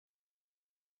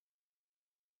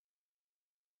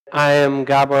I am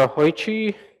Gabor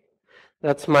Hojtsy.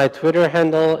 That's my Twitter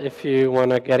handle if you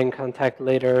want to get in contact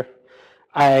later.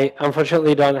 I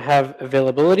unfortunately don't have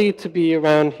availability to be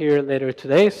around here later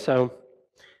today, so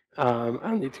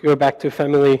I'll need to go back to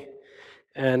family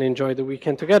and enjoy the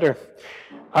weekend together.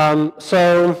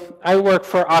 So I work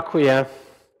for Acquia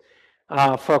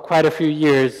for quite a few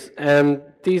years, and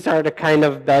these are the kind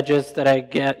of badges that I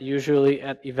get usually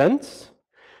at events.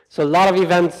 So a lot of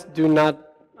events do not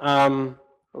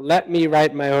let me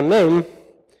write my own name,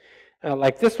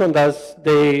 like this one does.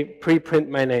 They preprint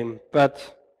my name,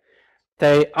 but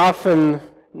they often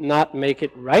not make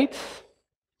it right.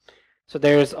 So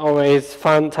there's always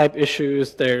font type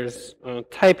issues, there's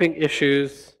typing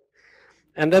issues,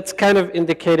 and that's kind of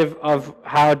indicative of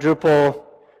how Drupal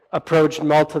approached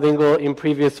multilingual in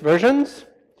previous versions.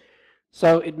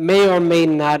 So it may or may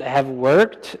not have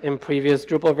worked in previous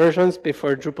Drupal versions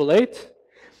before Drupal 8.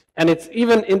 And it's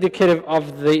even indicative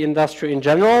of the industry in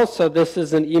general. So this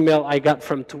is an email I got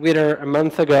from Twitter a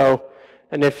month ago.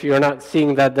 And if you're not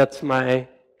seeing that, that's my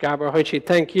Gabor Hojtsy.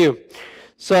 Thank you.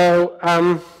 So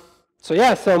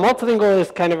multilingual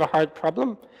is kind of a hard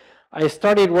problem. I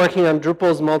started working on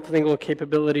Drupal's multilingual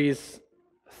capabilities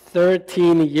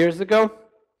 13 years ago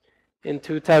in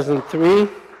 2003.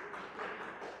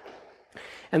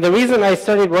 And the reason I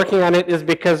started working on it is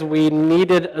because we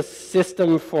needed a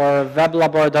system for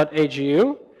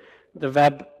weblabor.agu, the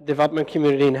web development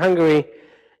community in Hungary,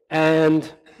 and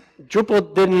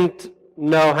Drupal didn't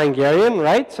know Hungarian,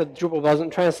 right? So Drupal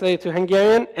wasn't translated to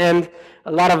Hungarian, and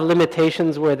a lot of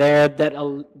limitations were there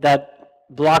that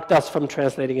blocked us from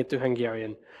translating it to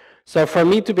Hungarian. So for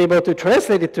me to be able to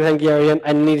translate it to Hungarian,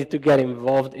 I needed to get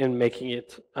involved in making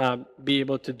it be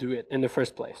able to do it in the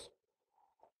first place.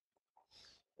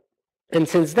 And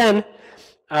since then,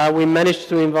 we managed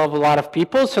to involve a lot of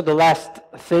people. So the last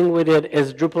thing we did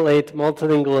is Drupal 8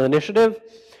 Multilingual Initiative.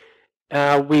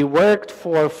 We worked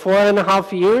for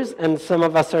 4.5 years, and some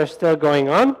of us are still going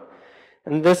on.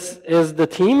 And this is the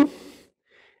team.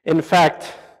 In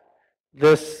fact,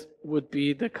 this would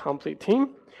be the complete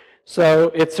team. So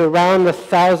it's around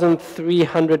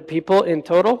 1,300 people in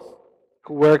total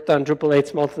who worked on Drupal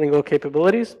 8's multilingual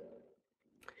capabilities.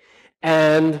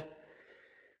 And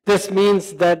this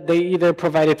means that they either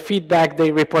provided feedback,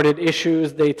 they reported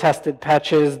issues, they tested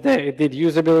patches, they did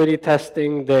usability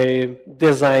testing, they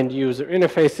designed user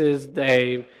interfaces,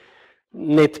 they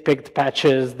nitpicked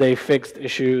patches, they fixed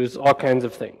issues, all kinds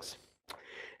of things.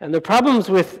 And the problems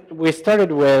we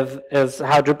started with is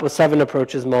how Drupal 7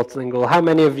 approaches multilingual. How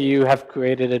many of you have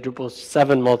created a Drupal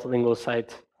 7 multilingual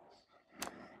site?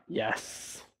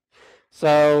 Yes.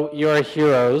 So you're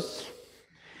heroes.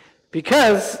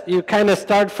 Because you kind of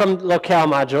start from locale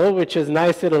module, which is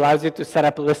nice. It allows you to set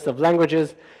up a list of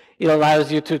languages. It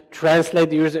allows you to translate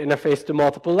the user interface to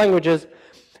multiple languages.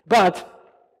 But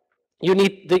you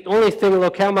need, the only thing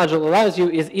locale module allows you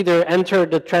is either enter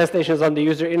the translations on the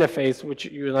user interface, which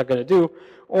you're not going to do,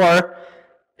 or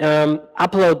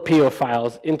upload PO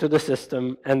files into the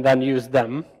system and then use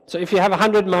them. So if you have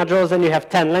 100 modules and you have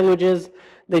 10 languages,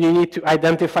 then you need to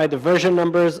identify the version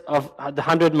numbers of the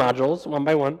 100 modules one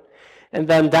by one, and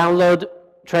then download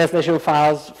translation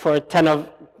files for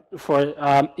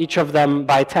each of them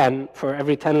by 10 for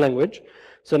every 10 language.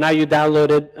 So now you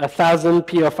downloaded 1,000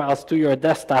 PO files to your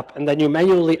desktop, and then you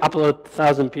manually upload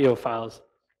 1,000 PO files.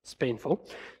 It's painful.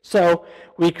 So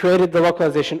we created the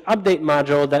localization update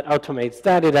module that automates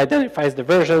that. It identifies the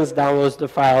versions, downloads the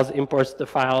files, imports the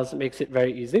files, makes it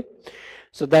very easy.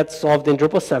 So that's solved in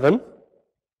Drupal 7.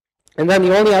 And then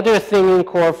the only other thing in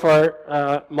core for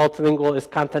multilingual is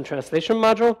content translation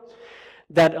module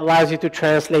that allows you to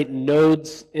translate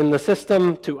nodes in the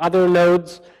system to other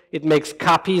nodes. It makes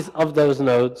copies of those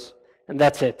nodes, and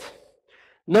that's it.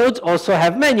 Nodes also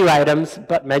have menu items,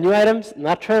 but menu items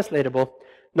not translatable.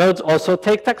 Nodes also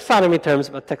take taxonomy terms,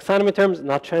 but taxonomy terms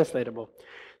not translatable.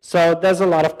 So there's a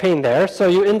lot of pain there. So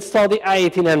you install the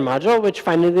I18N module, which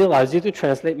finally allows you to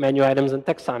translate menu items and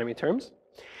taxonomy terms.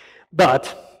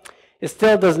 But it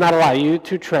still does not allow you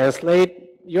to translate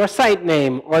your site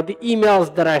name or the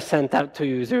emails that are sent out to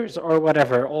users or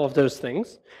whatever, all of those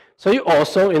things. So you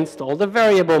also install the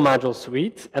variable module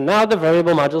suite, and now the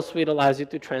variable module suite allows you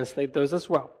to translate those as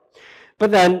well.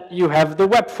 But then you have the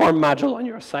web form module on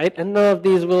your site, and none of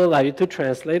these will allow you to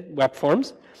translate web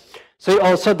forms. So you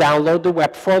also download the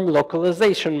web form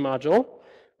localization module,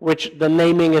 which the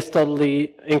naming is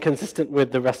totally inconsistent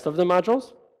with the rest of the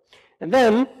modules. And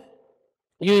then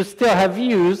you still have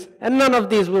views, and none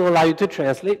of these will allow you to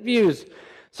translate views.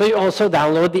 So you also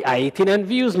download the I18N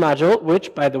views module,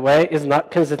 which, by the way, is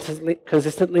not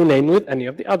consistently named with any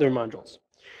of the other modules.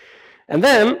 And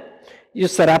then you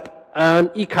set up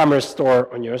an e-commerce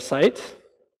store on your site,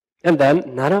 and then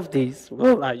none of these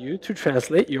will allow you to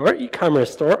translate your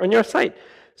e-commerce store on your site.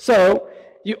 So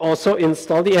you also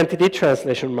install the entity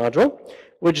translation module,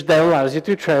 which then allows you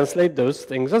to translate those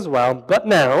things as well. But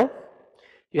now,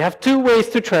 you have two ways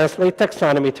to translate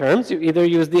taxonomy terms. You either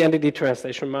use the entity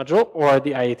translation module or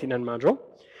the I-18N module.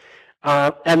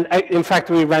 In fact,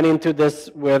 we ran into this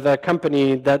with a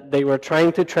company that they were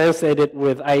trying to translate it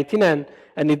with I-18N,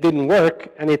 and it didn't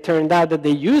work. And it turned out that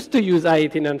they used to use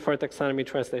I-18N for taxonomy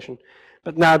translation,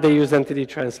 but now they use entity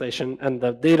translation, and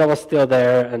the data was still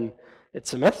there, and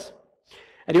it's a mess.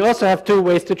 And you also have two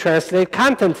ways to translate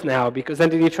content now, because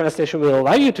entity translation will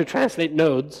allow you to translate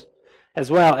nodes as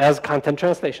well as content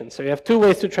translation. So you have two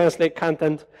ways to translate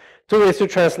content, two ways to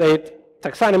translate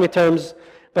taxonomy terms,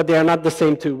 but they are not the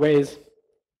same two ways.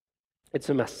 It's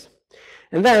a mess.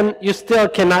 And then you still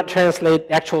cannot translate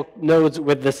actual nodes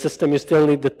with the system. You still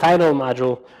need the title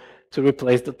module to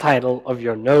replace the title of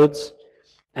your nodes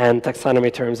and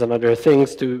taxonomy terms and other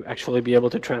things to actually be able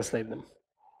to translate them.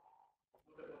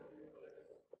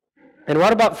 And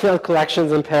what about field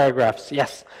collections and paragraphs?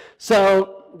 Yes.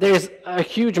 So there's a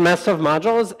huge mess of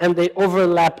modules, and they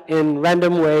overlap in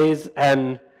random ways.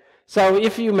 And so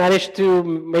if you manage to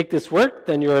make this work,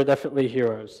 then you're definitely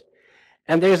heroes.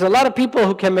 And there's a lot of people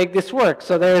who can make this work.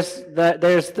 So there's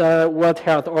the World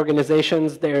Health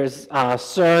Organizations, there's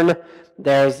CERN,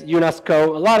 there's UNESCO,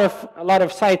 a lot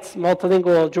of sites,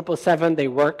 multilingual, Drupal 7, they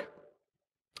work.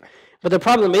 But the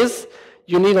problem is,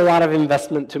 you need a lot of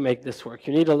investment to make this work.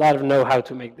 You need a lot of know-how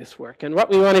to make this work. And what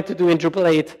we wanted to do in Drupal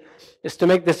 8 is to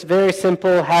make this very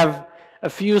simple, have a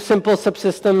few simple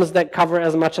subsystems that cover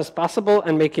as much as possible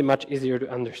and make it much easier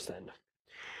to understand.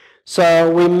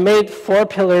 So we made 4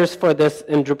 pillars for this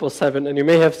in Drupal 7, and you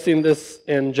may have seen this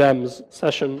in Jem's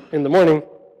session in the morning.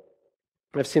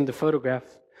 I've seen the photograph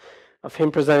of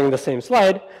him presenting the same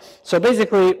slide. So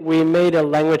basically, we made a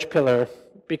language pillar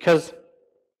because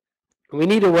we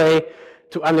need a way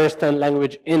to understand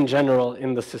language in general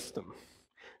in the system.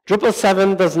 Drupal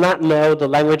 7 does not know the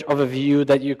language of a view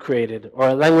that you created, or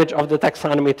a language of the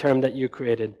taxonomy term that you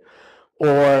created,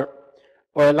 or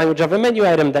a language of a menu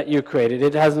item that you created.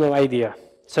 It has no idea.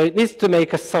 So it needs to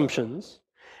make assumptions.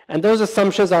 And those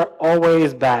assumptions are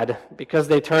always bad, because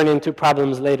they turn into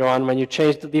problems later on when you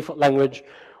change the default language,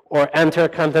 or enter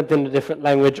content in a different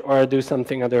language, or do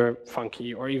something other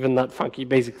funky, or even not funky,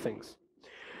 basic things.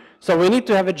 So we need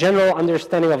to have a general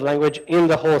understanding of language in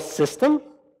the whole system.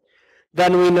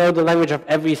 Then we know the language of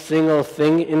every single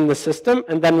thing in the system,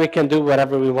 and then we can do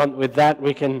whatever we want with that.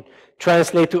 We can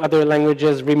translate to other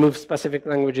languages, remove specific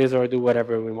languages, or do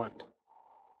whatever we want.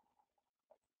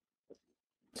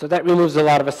 So that removes a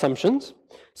lot of assumptions.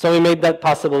 So we made that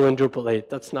possible in Drupal 8.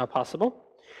 That's not possible.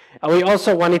 And we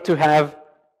also wanted to have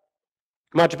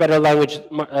much better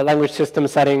language system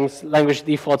settings, language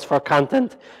defaults for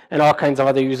content, and all kinds of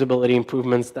other usability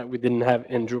improvements that we didn't have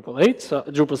in Drupal 8, so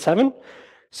Drupal 7.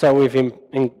 So we've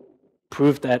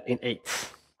improved that in 8.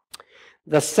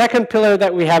 The second pillar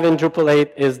that we have in Drupal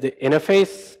 8 is the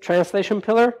interface translation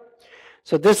pillar.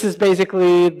 So this is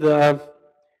basically the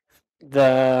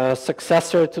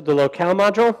successor to the locale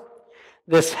module.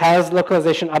 This has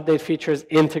localization update features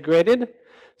integrated.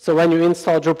 So when you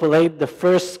install Drupal 8, the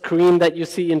first screen that you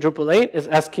see in Drupal 8 is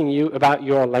asking you about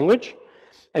your language.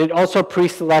 And it also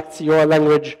pre-selects your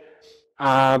language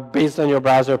based on your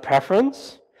browser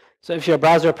preference. So if your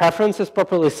browser preference is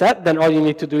properly set, then all you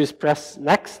need to do is press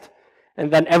next. And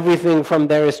then everything from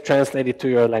there is translated to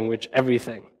your language,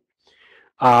 everything.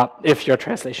 If your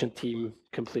translation team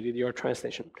completed your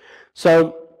translation.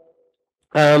 So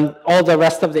all the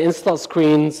rest of the install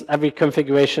screens, every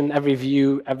configuration, every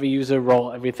view, every user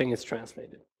role, everything is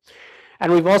translated.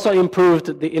 And we've also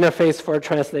improved the interface for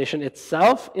translation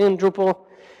itself in Drupal,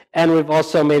 and we've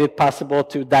also made it possible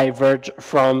to diverge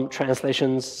from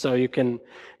translations, so you can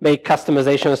make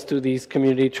customizations to these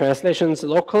community translations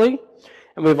locally.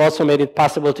 And we've also made it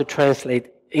possible to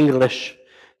translate English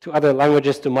to other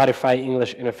languages to modify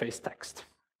English interface text.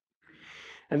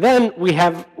 And then we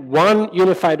have one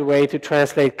unified way to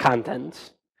translate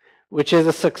content, which is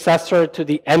a successor to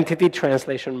the entity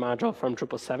translation module from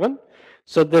Drupal 7.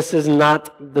 So this is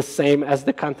not the same as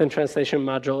the content translation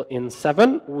module in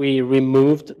 7. We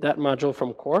removed that module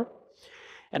from core.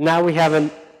 And now we have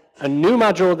a new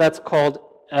module that's called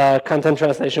content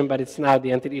translation, but it's now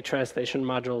the entity translation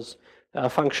module's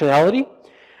functionality.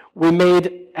 We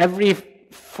made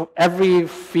every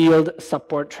field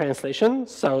support translation.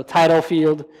 So title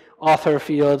field, author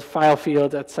field, file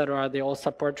field, etc. They all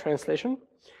support translation.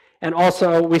 And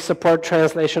also we support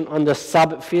translation on the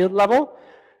sub-field level.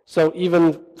 So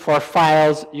even for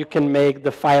files, you can make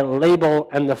the file label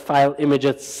and the file image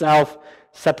itself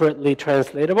separately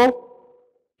translatable.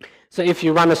 So if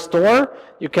you run a store,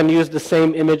 you can use the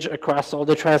same image across all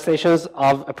the translations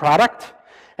of a product,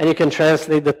 and you can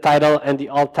translate the title and the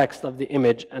alt text of the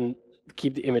image and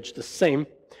keep the image the same.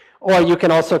 Or you can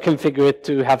also configure it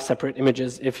to have separate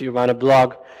images. If you run a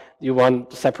blog, you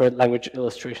want separate language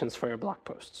illustrations for your blog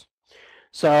posts.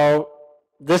 So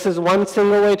this is one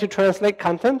single way to translate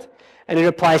content, and it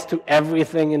applies to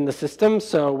everything in the system.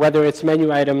 So whether it's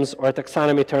menu items or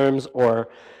taxonomy terms or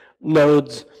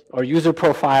nodes or user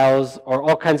profiles or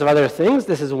all kinds of other things,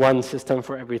 this is one system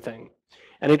for everything.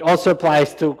 And it also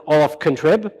applies to all of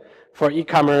Contrib for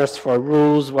e-commerce, for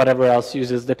rules, whatever else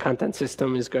uses the content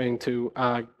system is going to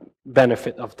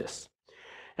benefit of this.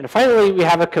 And finally, we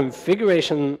have a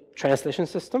configuration translation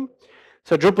system.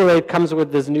 So Drupal 8 comes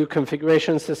with this new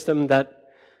configuration system that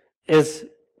is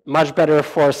much better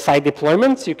for site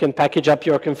deployments. You can package up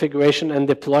your configuration and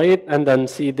deploy it and then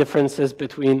see differences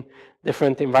between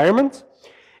different environments.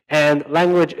 And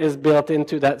language is built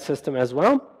into that system as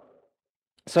well.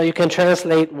 So you can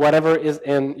translate whatever is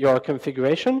in your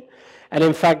configuration. And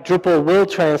in fact, Drupal will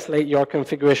translate your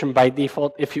configuration by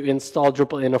default if you install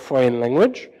Drupal in a foreign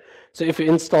language. So if you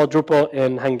install Drupal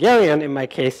in Hungarian, in my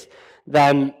case,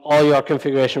 then all your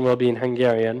configuration will be in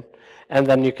Hungarian. And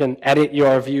then you can edit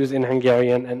your views in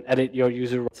Hungarian and edit your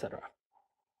user, etc.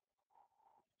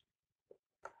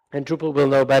 And Drupal will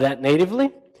know about that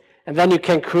natively. And then you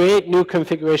can create new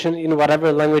configuration in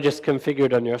whatever language is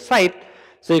configured on your site.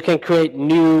 So you can create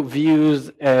new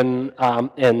views in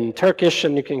Turkish,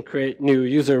 and you can create new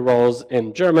user roles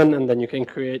in German, and then you can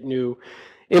create new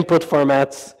input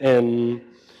formats in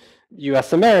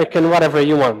US American, whatever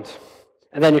you want.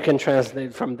 And then you can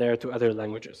translate from there to other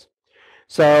languages.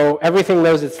 So everything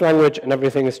knows its language, and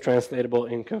everything is translatable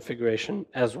in configuration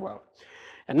as well.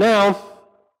 And now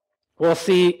we'll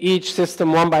see each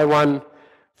system one by one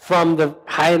from the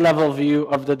high-level view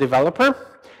of the developer.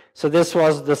 So this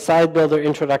was the site builder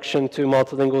introduction to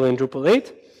multilingual in Drupal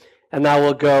 8. And now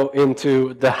we'll go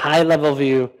into the high-level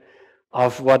view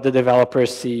of what the developer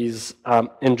sees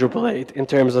in Drupal 8 in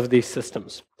terms of these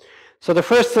systems. So the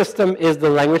first system is the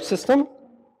language system.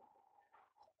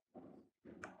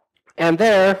 And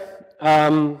there,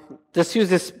 this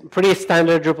uses pretty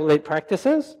standard Drupal 8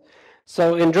 practices.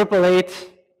 So in Drupal 8,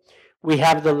 we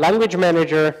have the language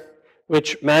manager,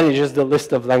 which manages the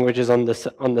list of languages on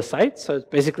the site. So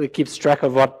it basically keeps track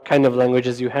of what kind of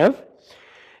languages you have.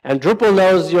 And Drupal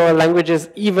knows your languages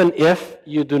even if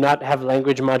you do not have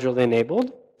language module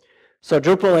enabled. So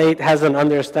Drupal 8 has an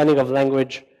understanding of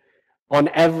language on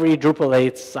every Drupal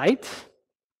 8 site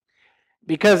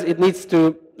because it needs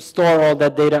to store all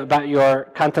that data about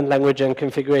your content language and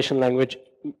configuration language.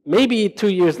 Maybe 2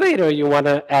 years later, you want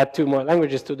to add 2 more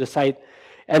languages to the site.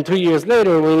 And 2 years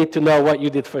later, we need to know what you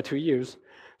did for 2 years.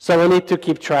 So we need to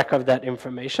keep track of that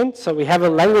information. So we have a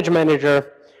language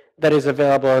manager that is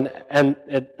available, and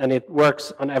it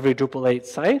works on every Drupal 8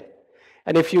 site.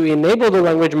 And if you enable the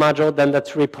language module, then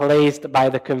that's replaced by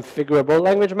the configurable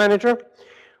language manager,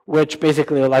 which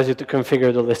basically allows you to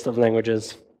configure the list of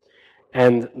languages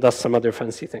and does some other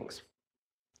fancy things.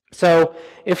 So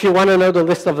if you want to know the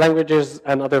list of languages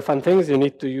and other fun things, you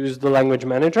need to use the language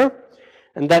manager.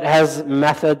 And that has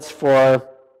methods for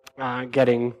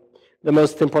getting the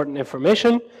most important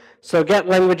information. So get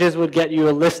languages would get you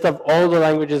a list of all the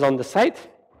languages on the site.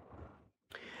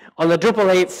 On the Drupal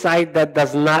 8 site that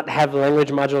does not have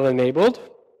language module enabled,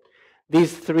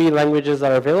 these 3 languages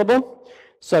are available.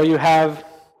 So you have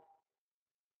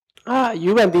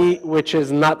UND, which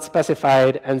is not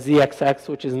specified, and ZXX,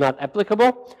 which is not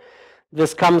applicable.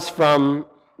 This comes from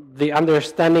the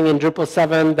understanding in Drupal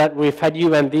 7 that we've had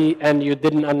UND and you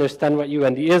didn't understand what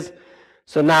UND is.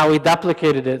 So now we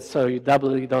duplicated it so you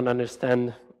doubly don't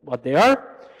understand what they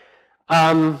are.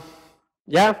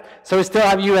 So we still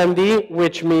have UND,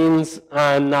 which means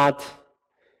not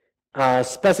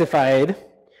specified.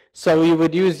 So we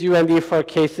would use UND for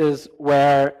cases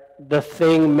where the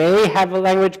thing may have a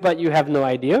language, but you have no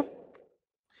idea.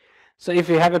 So if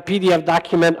you have a PDF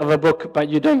document of a book, but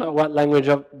you don't know what language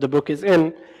of the book is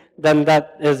in, then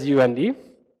that is UND.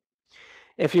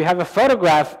 If you have a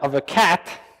photograph of a cat,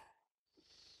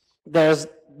 there's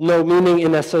no meaning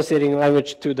in associating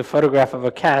language to the photograph of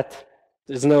a cat.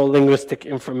 There's no linguistic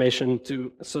information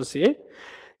to associate.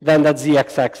 Then that's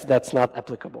ZXX, that's not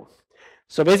applicable.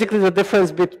 So basically the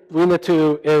difference between the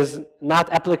two is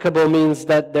not applicable means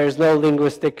that there's no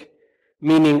linguistic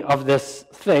meaning of this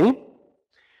thing.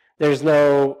 There's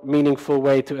no meaningful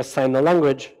way to assign the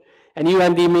language. And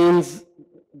UND means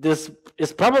this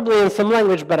is probably in some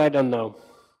language, but I don't know.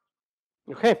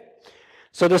 Okay,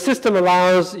 so the system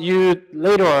allows you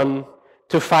later on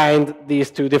to find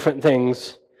these two different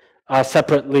things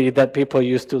separately that people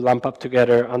used to lump up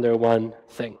together under one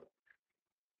thing.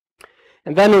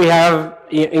 And then we have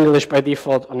English by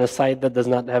default on a site that does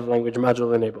not have language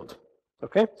module enabled.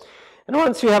 Okay, and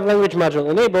once you have language module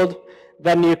enabled,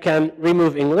 then you can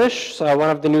remove English. So one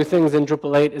of the new things in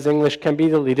Drupal 8 is English can be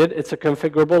deleted. It's a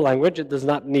configurable language. It does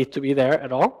not need to be there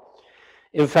at all.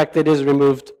 In fact, it is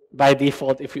removed by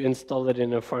default if you install it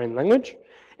in a foreign language.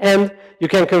 And you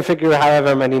can configure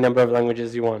however many number of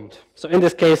languages you want. So in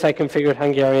this case, I configured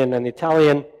Hungarian and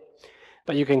Italian,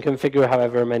 but you can configure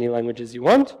however many languages you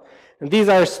want. And these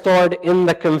are stored in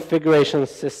the configuration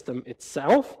system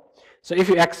itself. So if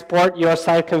you export your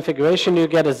site configuration, you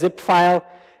get a zip file.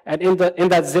 And in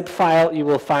that zip file, you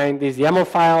will find these YAML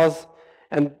files.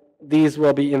 And these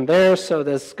will be in there. So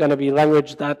there's going to be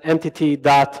language.entity.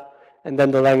 And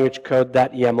then the language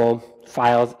code.yaml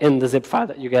files in the zip file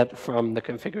that you get from the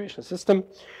configuration system.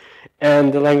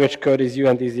 And the language code is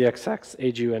UNDZXX,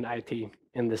 AGU, and IT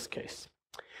in this case.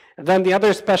 And then the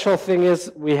other special thing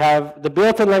is we have the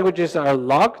built-in languages are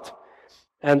logged,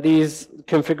 and these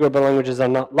configurable languages are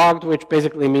not logged, which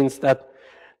basically means that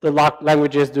the logged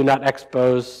languages do not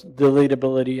expose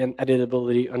deletability and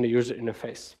editability on the user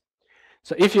interface.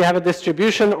 So if you have a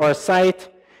distribution or a site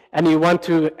and you want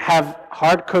to have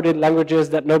hard-coded languages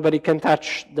that nobody can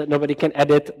touch, that nobody can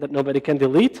edit, that nobody can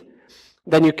delete,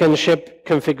 then you can ship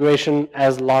configuration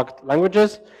as logged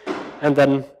languages, and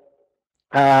then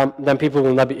people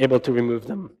will not be able to remove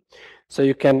them. So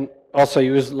you can also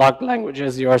use logged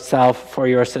languages yourself for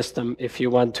your system if you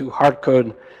want to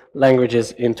hard-code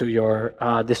languages into your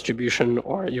distribution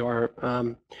or your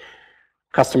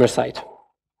customer site.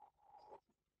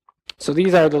 So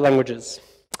these are the languages.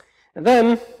 And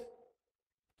then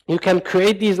you can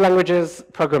create these languages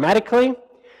programmatically.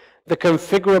 The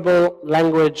configurable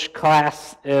language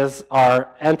class is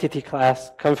our entity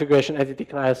class, configuration entity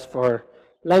class for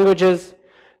languages.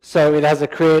 So it has a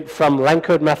create from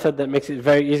langcode method that makes it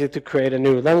very easy to create a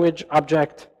new language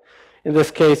object. In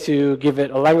this case, you give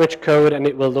it a language code, and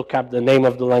it will look up the name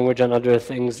of the language and other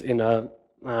things in a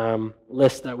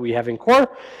list that we have in core.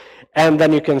 And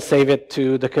then you can save it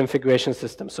to the configuration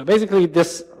system. So basically,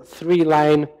 this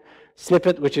 3-line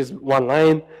snippet, which is 1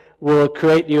 line, will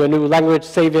create you a new language,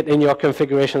 save it in your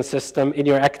configuration system, in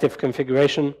your active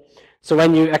configuration. So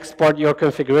when you export your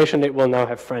configuration, it will now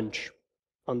have French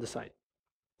on the site.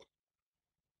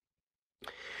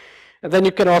 And then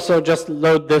you can also just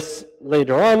load this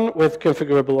later on with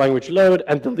configurable language load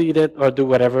and delete it or do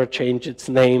whatever, change its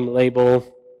name, label,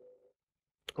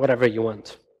 whatever you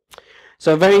want.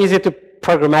 So very easy to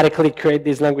programmatically create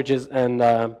these languages and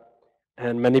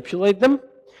manipulate them.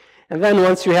 And then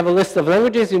once you have a list of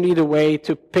languages, you need a way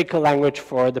to pick a language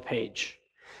for the page.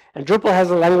 And Drupal has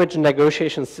a language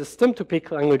negotiation system to pick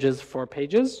languages for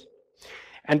pages.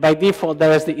 And by default,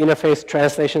 there is the interface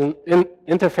translation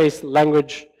interface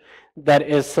language that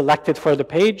is selected for the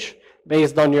page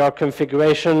based on your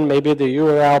configuration, maybe the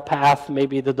URL path,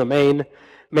 maybe the domain,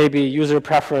 maybe user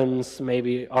preference,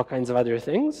 maybe all kinds of other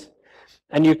things.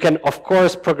 And you can, of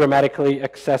course, programmatically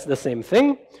access the same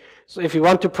thing. So if you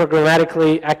want to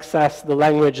programmatically access the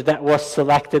language that was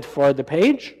selected for the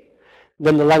page,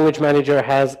 then the language manager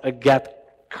has a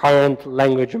get current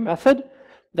language method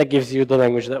that gives you the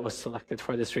language that was selected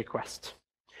for this request.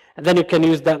 And then you can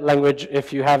use that language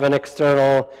if you have an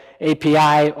external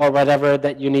API or whatever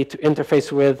that you need to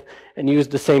interface with and use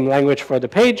the same language for the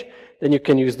page, then you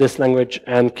can use this language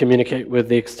and communicate with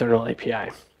the external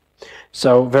API.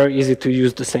 So very easy to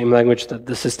use the same language that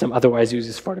the system otherwise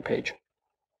uses for the page.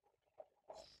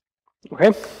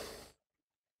 Okay?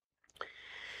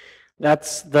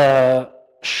 That's the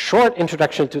short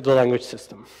introduction to the language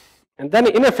system. And then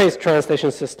the interface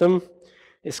translation system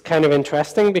is kind of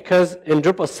interesting because in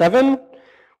Drupal 7,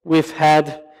 we've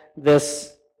had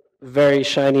this very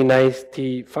shiny, nice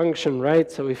T function,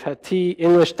 right? So we've had T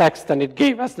English text, and it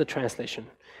gave us the translation.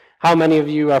 How many of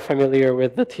you are familiar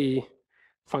with the T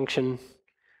function?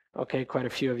 Okay, quite a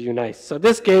few of you, nice. So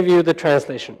this gave you the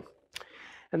translation.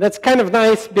 And that's kind of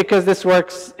nice because this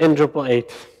works in Drupal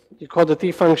 8. You call the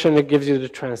T function, it gives you the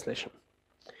translation.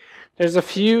 There's a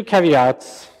few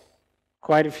caveats,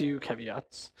 quite a few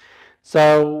caveats.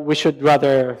 So we should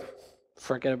rather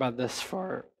forget about this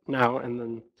for now and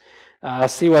then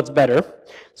see what's better.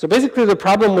 So basically the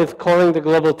problem with calling the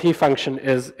global T function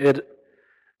is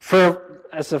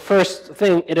as a first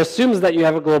thing, it assumes that you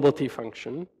have a global T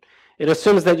function. It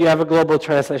assumes that you have a global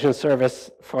translation service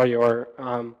for your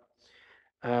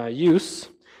use.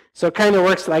 So it kind of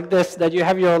works like this, that you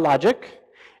have your logic,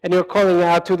 And you're calling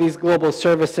out to these global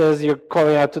services, you're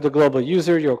calling out to the global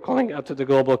user, you're calling out to the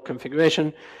global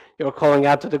configuration, you're calling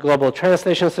out to the global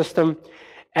translation system.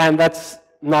 And that's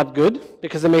not good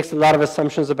because it makes a lot of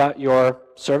assumptions about your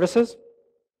services.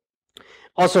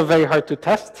 Also very hard to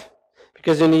test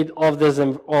because you need all of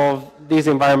these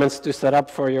environments to set up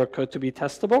for your code to be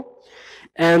testable.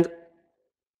 And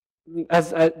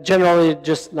as generally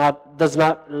just does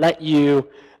not let you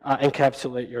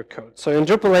encapsulate your code. So in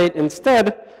Drupal 8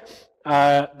 instead,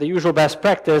 the usual best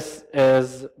practice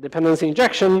is dependency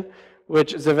injection,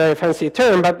 which is a very fancy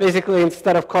term, but basically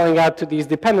instead of calling out to these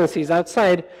dependencies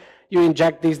outside, you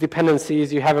inject these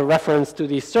dependencies, you have a reference to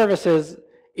these services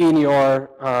in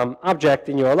your object,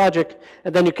 in your logic,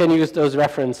 and then you can use those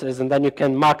references, and then you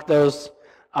can mock those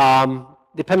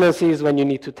dependencies when you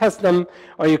need to test them,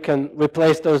 or you can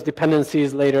replace those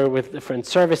dependencies later with different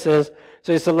services.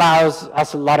 So this allows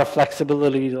us a lot of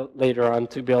flexibility later on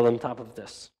to build on top of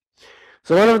this.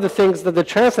 So one of the things that the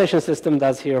translation system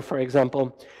does here, for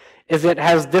example, is it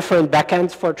has different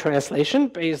backends for translation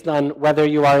based on whether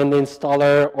you are in the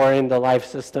installer or in the live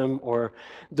system or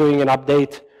doing an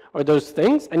update or those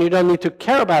things, and you don't need to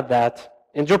care about that.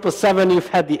 In Drupal 7, you've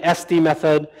had the st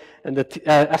method and the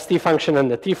st function and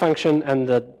the t function and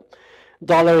the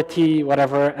 $t,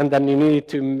 whatever, and then you need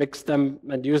to mix them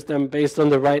and use them based on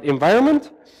the right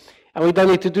environment. And we don't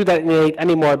need to do that in 8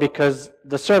 anymore because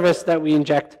the service that we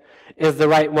inject is the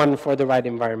right one for the right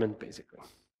environment, basically.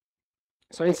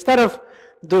 So instead of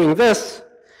doing this,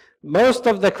 most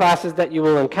of the classes that you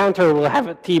will encounter will have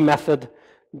a t method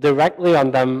directly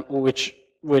on them, which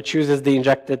uses the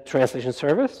injected translation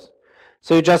service.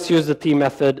 So you just use the t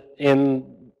method in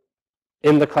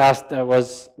the class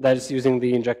that is using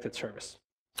the injected service.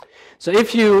 So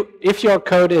if your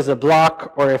code is a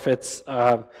block or if it's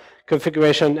a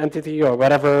configuration entity or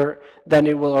whatever, then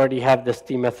it will already have this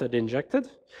t method injected.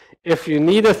 If you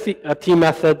need a t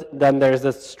method, then there's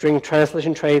a string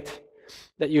translation trait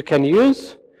that you can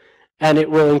use, and it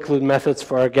will include methods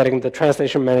for getting the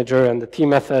translation manager and the t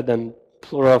method and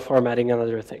plural formatting and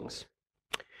other things.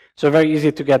 So very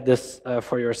easy to get this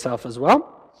for yourself as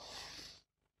well.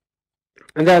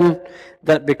 And then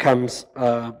that becomes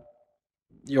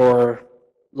your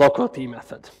local t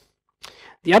method.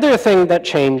 The other thing that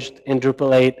changed in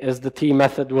Drupal 8 is the t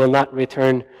method will not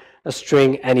return a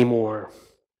string anymore.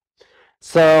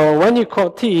 So when you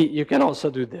call t, you can also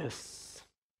do this.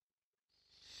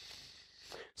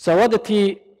 So what the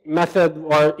t method,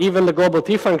 or even the global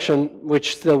t function,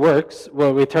 which still works,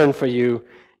 will return for you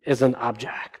is an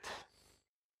object.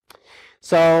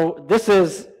 So this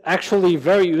is actually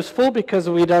very useful because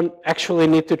we don't actually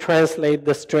need to translate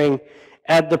the string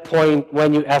at the point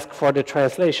when you ask for the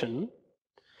translation.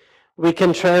 We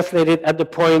can translate it at the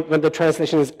point when the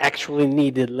translation is actually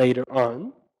needed later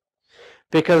on.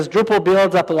 Because Drupal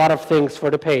builds up a lot of things for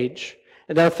the page,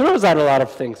 and then throws out a lot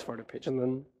of things for the page, and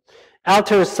then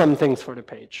alters some things for the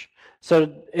page.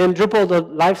 So in Drupal, the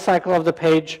life cycle of the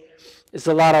page is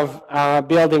a lot of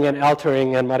building and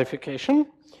altering and modification.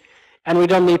 And we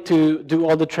don't need to do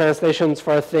all the translations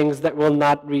for things that will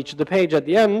not reach the page at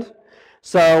the end.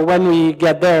 So when we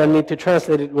get there and need to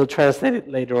translate it, we'll translate it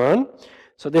later on.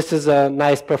 So this is a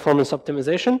nice performance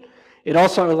optimization. It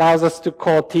also allows us to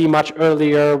call t much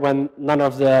earlier when none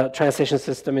of the translation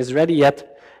system is ready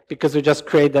yet, because we just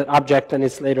create that object and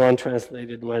it's later on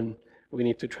translated when we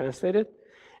need to translate it.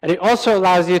 And it also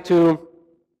allows you to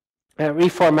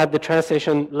reformat the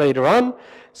translation later on.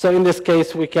 So in this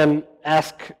case, we can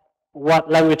ask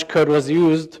what language code was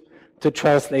used to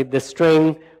translate this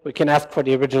string. We can ask for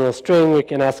the original string. We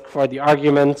can ask for the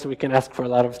arguments. We can ask for a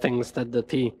lot of things that the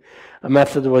t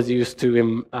method was used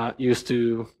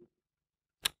to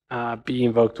be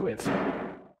invoked with.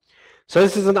 So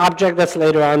this is an object that's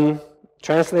later on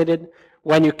translated.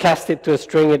 When you cast it to a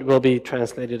string, it will be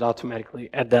translated automatically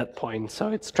at that point. So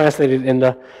it's translated in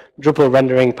the Drupal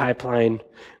rendering pipeline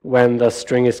when the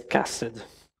string is casted,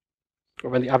 or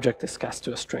when the object is cast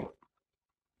to a string.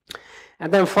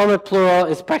 And then format plural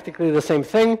is practically the same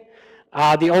thing.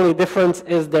 The only difference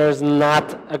is there's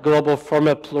not a global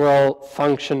format plural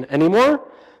function anymore.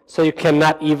 So you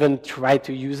cannot even try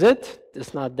to use it.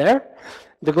 It's not there.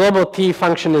 The global t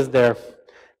function is there,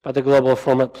 but the global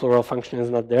format plural function is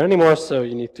not there anymore, so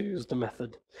you need to use the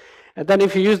method. And then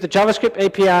if you use the JavaScript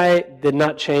API, did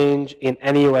not change in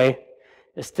any way.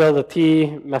 It's still the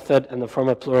t method and the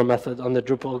format plural method on the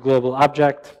Drupal global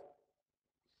object.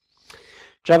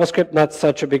 JavaScript, not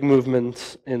such a big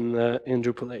movement in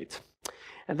Drupal 8.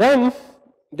 And then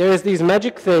there's these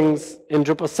magic things in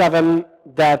Drupal 7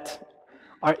 that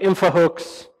are info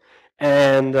hooks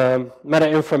and meta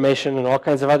information and all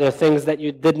kinds of other things that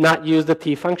you did not use the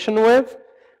T function with,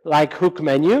 like hook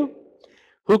menu.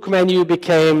 Hook menu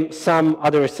became some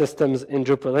other systems in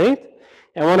Drupal 8.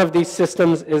 And one of these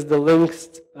systems is the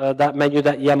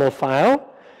links.menu.yaml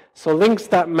file. So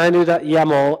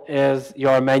links.menu.yaml is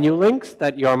your menu links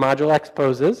that your module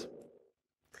exposes.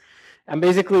 And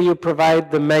basically you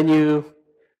provide the menu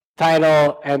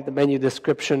title and the menu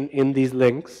description in these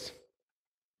links.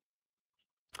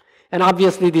 And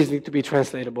obviously these need to be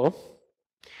translatable.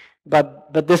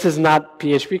 But this is not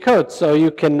PHP code, so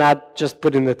you cannot just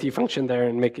put in the T function there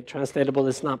and make it translatable.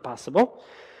 It's not possible.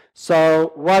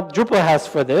 So what Drupal has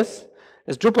for this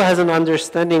is Drupal has an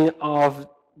understanding of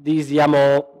these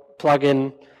YAML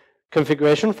plugin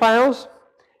configuration files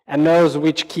and knows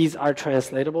which keys are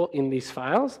translatable in these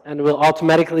files and will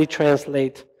automatically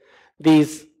translate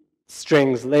these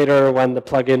strings later when the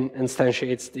plugin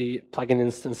instantiates the plugin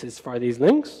instances for these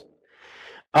links.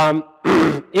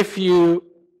 If you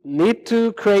need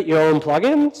to create your own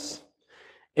plugins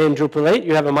in Drupal 8,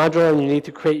 you have a module and you need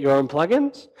to create your own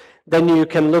plugins, then you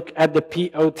can look at the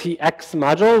POTX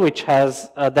module, which has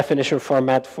a definition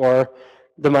format for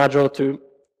the module to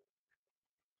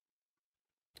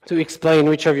explain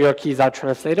which of your keys are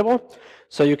translatable.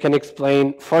 So you can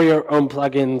explain for your own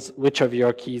plugins which of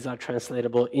your keys are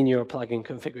translatable in your plugin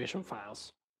configuration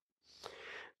files.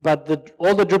 But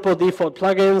all the Drupal default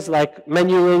plugins like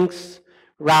menu links,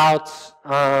 routes,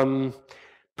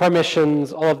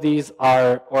 permissions, all of these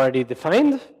are already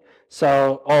defined.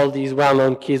 So all these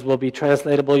well-known keys will be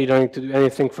translatable. You don't need to do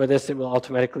anything for this. It will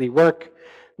automatically work.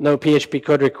 No PHP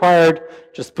code required.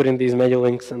 Just put in these menu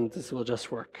links and this will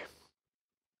just work.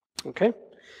 Okay?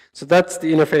 So that's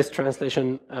the interface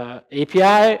translation API,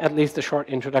 at least a short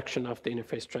introduction of the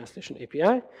interface translation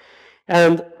API.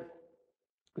 And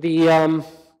the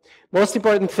most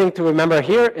important thing to remember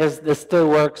here is this still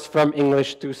works from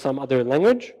English to some other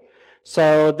language.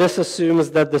 So this assumes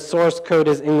that the source code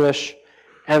is English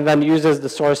and then uses the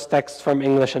source text from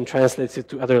English and translates it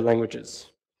to other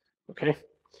languages. Okay?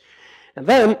 And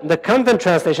then the content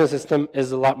translation system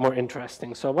is a lot more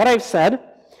interesting. So what I've said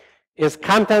is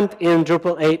content in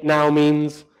Drupal 8 now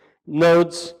means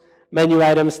nodes, menu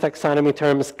items, taxonomy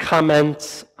terms,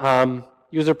 comments,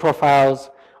 user profiles,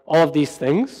 all of these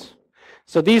things.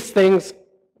 So these things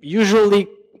usually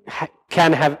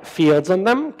can have fields on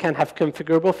them, can have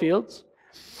configurable fields,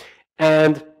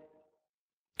 and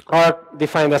are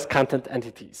defined as content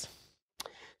entities.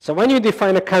 So when you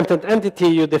define a content entity,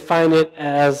 you define it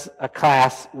as a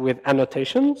class with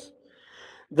annotations.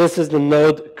 This is the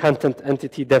node content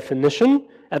entity definition,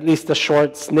 at least a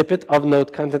short snippet of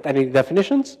node content entity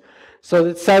definitions. So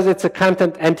it says it's a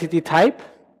content entity type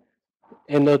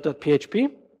in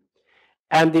node.php.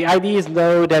 And the ID is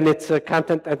node and it's a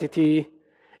content entity.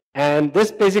 And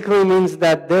this basically means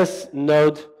that this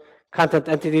node content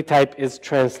entity type is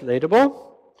translatable.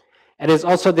 And it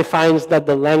also defines that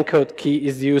the lang code key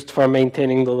is used for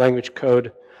maintaining the language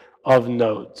code of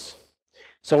nodes.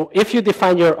 So if you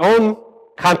define your own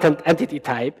content entity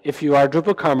type, if you are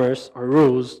Drupal Commerce or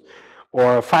Rules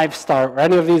or 5-star or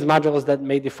any of these modules that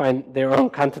may define their own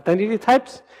content entity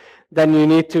types, then you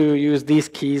need to use these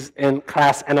keys in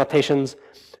class annotations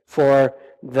for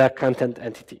the content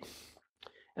entity.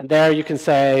 And there you can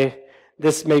say,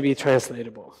 this may be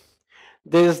translatable.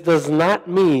 This does not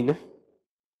mean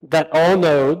that all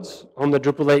nodes on the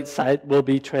Drupal 8 site will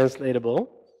be translatable.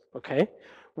 Okay?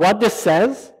 What this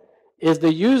says is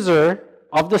the user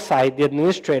of the site, the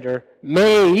administrator,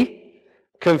 may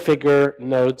configure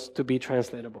nodes to be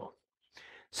translatable.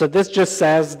 So this just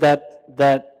says that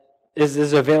this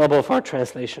is available for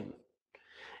translation.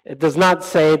 It does not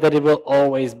say that it will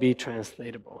always be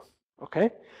translatable.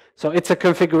 Okay? So it's a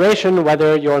configuration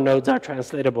whether your nodes are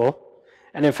translatable.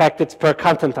 And in fact, it's per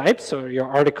content type, so your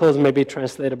articles may be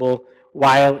translatable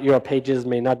while your pages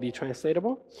may not be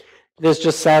translatable. This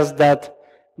just says that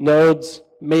nodes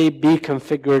may be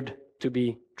configured to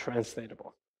be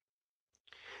translatable.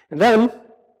 And then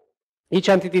each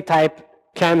entity type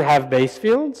can have base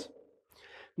fields.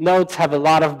 Nodes have a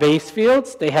lot of base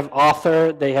fields. They have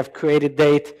author, they have created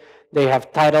date, they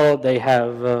have title, they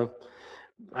have,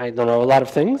 I don't know, a lot of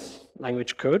things,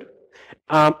 language code.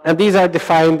 And these are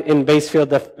defined in base field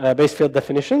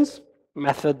definitions,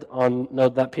 method on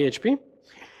node.php.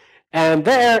 And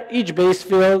there, each base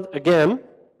field, again,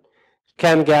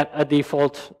 can get a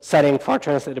default setting for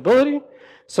translatability.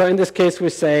 So in this case, we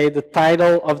say the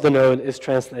title of the node is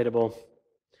translatable.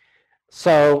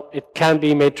 So it can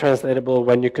be made translatable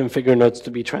when you configure nodes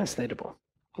to be translatable.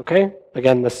 Okay?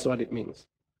 Again, this is what it means.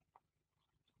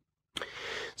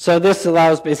 So this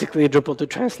allows basically Drupal to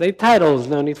translate titles.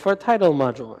 No need for a title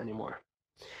module anymore.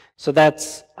 So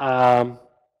that's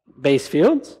base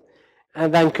fields.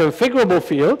 And then configurable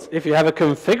fields. If you have a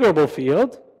configurable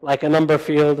field, like a number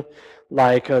field,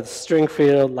 like a string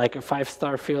field, like a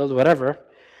 5-star field, whatever,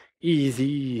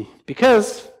 easy.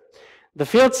 Because the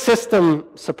field system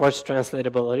supports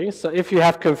translatability. So if you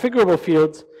have configurable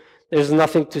fields, there's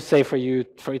nothing to say for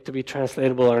it to be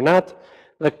translatable or not.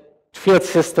 The field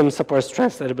system supports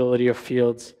translatability of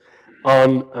fields on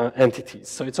entities.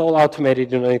 So it's all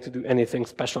automated. You don't need to do anything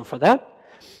special for that.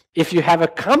 If you have a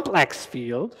complex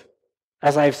field,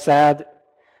 as I've said,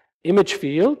 image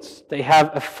fields, they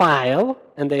have a file,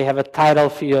 and they have a title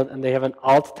field, and they have an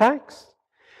alt text.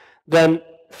 Then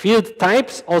field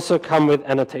types also come with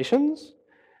annotations.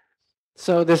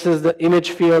 So this is the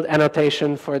image field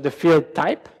annotation for the field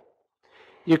type.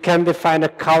 You can define a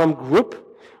column group,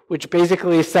 which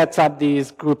basically sets up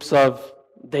these groups of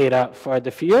data for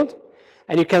the field.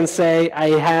 And you can say, I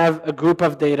have a group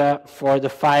of data for the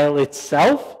file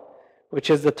itself, which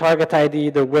is the target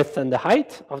ID, the width, and the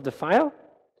height of the file.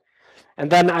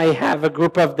 And then I have a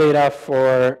group of data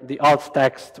for the alt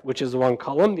text, which is one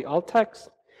column, the alt text.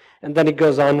 And then it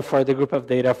goes on for the group of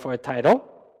data for a title.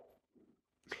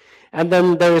 And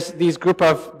then there's these group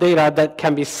of data that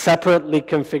can be separately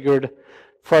configured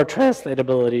for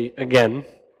translatability again.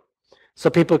 So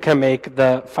people can make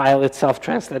the file itself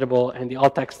translatable and the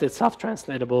alt text itself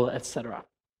translatable, etc.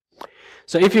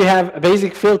 So if you have a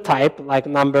basic field type, like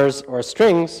numbers or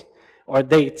strings or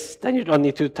dates, then you don't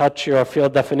need to touch your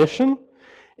field definition.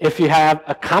 If you have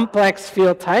a complex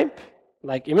field type,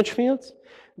 like image fields,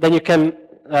 then you can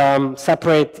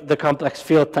separate the complex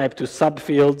field type to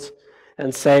subfields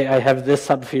and say, I have this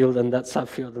subfield and that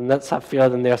subfield and that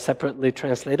subfield, and they are separately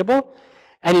translatable.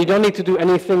 And you don't need to do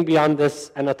anything beyond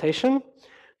this annotation.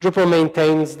 Drupal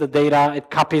maintains the data. It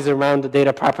copies around the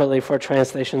data properly for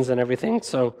translations and everything.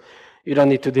 So you don't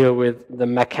need to deal with the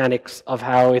mechanics of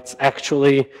how it's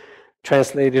actually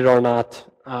translated or not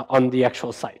on the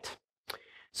actual site.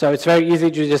 So it's very easy.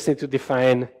 You just need to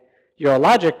define your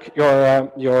logic,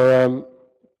 not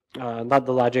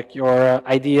the logic, your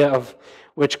idea of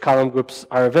which column groups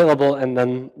are available, and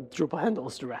then Drupal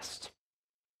handles the rest.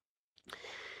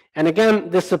 And again,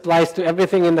 this applies to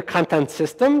everything in the content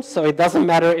system. So it doesn't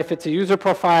matter if it's a user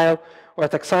profile or a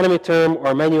taxonomy term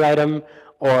or menu item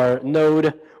or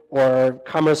node or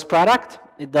commerce product.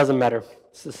 It doesn't matter.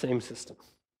 It's the same system.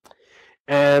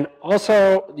 And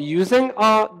also using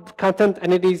content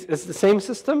entities is the same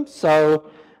system. So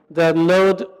the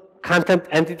node content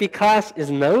entity class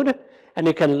is node. And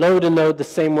you can load a node the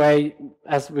same way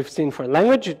as we've seen for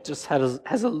language. It just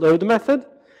has a load method.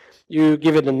 You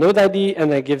give it a node ID,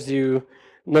 and it gives you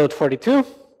node 42.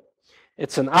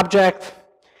 It's an object.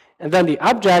 And then the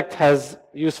object has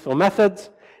useful methods.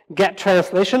 Get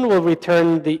translation will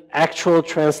return the actual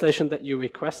translation that you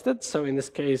requested. So in this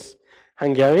case,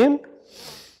 Hungarian.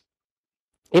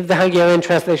 If the Hungarian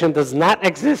translation does not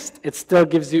exist, it still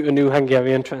gives you a new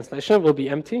Hungarian translation. It will be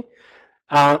empty.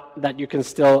 That you can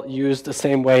still use the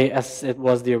same way as it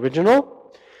was the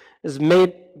original.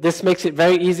 This makes it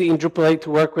very easy in Drupal 8 to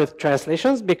work with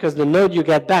translations, because the node you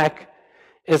get back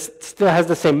still has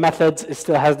the same methods, it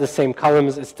still has the same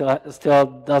columns, it still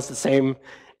does the same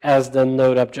as the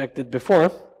node object did before.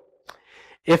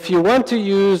 If you want to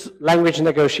use language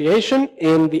negotiation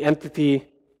in the entity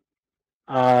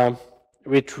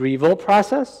retrieval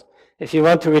process, if you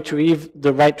want to retrieve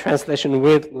the right translation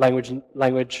with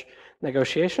language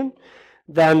negotiation,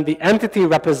 then the entity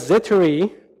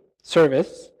repository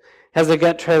service has a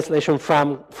get translation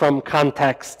from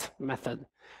context method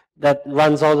that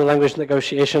runs all the language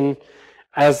negotiation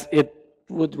as it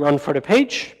would run for the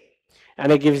page,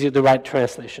 and it gives you the right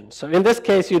translation. So in this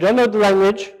case, you don't know the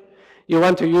language. You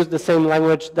want to use the same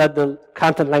language that the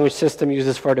content language system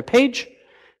uses for the page,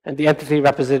 and the entity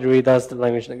repository does the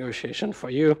language negotiation for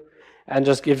you and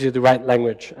just gives you the right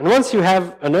language. And once you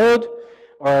have a node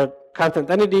or a content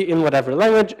entity in whatever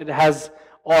language, it has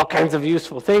all kinds of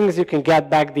useful things. You can get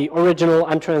back the original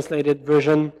untranslated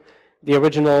version, the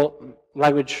original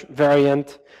language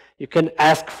variant. You can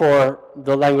ask for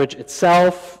the language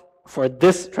itself. For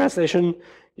this translation,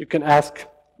 you can ask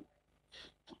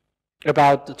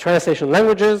about the translation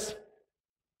languages,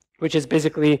 which is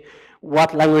basically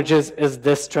what languages is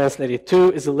this translated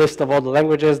to, is a list of all the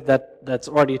languages that's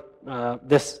already,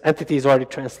 this entity is already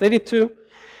translated to.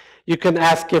 You can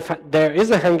ask if there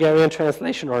is a Hungarian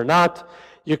translation or not.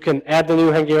 You can add the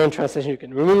new Hungarian translation. You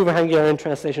can remove a Hungarian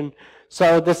translation.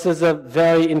 So this is a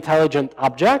very intelligent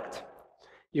object.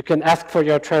 You can ask for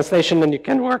your translation, and you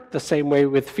can work the same way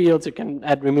with fields. You can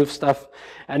add, remove stuff,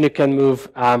 and you can move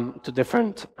to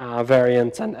different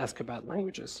variants and ask about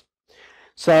languages.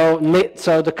 So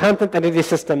the content entity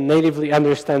system natively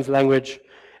understands language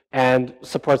and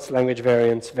supports language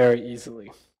variants very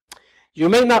easily. You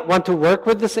may not want to work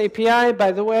with this API,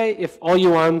 by the way, if all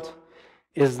you want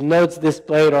is nodes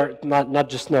displayed, or not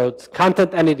just nodes,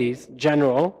 content entities,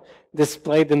 general,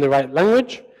 displayed in the right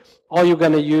language. All you're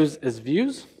going to use is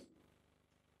views.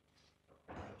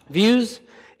 Views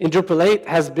in Drupal 8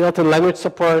 has built-in language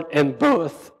support in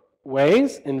both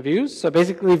ways in views. So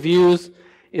basically, views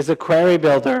is a query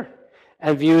builder,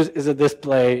 and views is a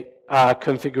display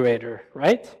configurator,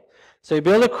 right? So you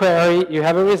build a query, you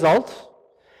have a result,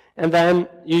 and then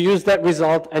you use that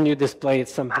result and you display it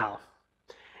somehow.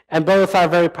 And both are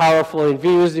very powerful in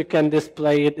views. You can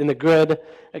display it in a grid,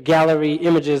 a gallery,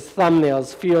 images,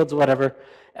 thumbnails, fields, whatever.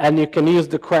 And you can use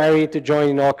the query to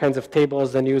join all kinds of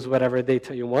tables and use whatever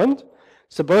data you want.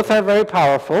 So both are very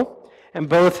powerful, and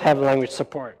both have language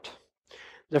support.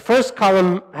 The first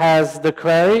column has the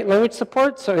query language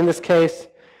support. So in this case,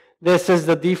 this is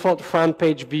the default front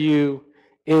page view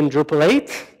in Drupal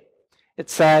 8. It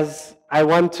says, I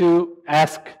want to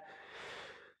ask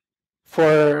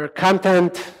for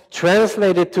content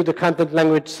translated to the content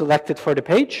language selected for the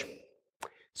page.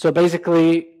 So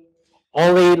basically,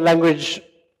 only language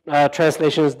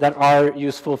translations that are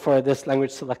useful for this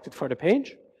language selected for the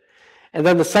page. And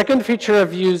then the second feature of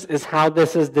views is how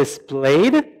this is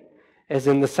displayed, as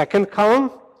in the second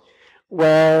column,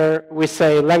 where we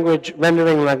say language,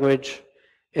 rendering language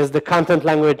is the content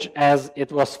language as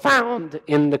it was found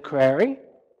in the query.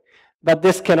 But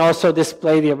this can also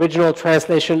display the original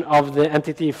translation of the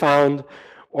entity found,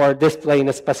 or display in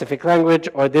a specific language,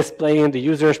 or display in the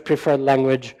user's preferred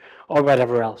language, or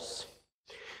whatever else.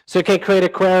 So you can create a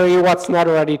query what's not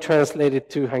already translated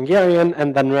to Hungarian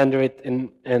and then render it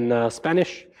in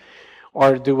Spanish,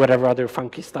 or do whatever other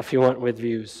funky stuff you want with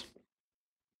views.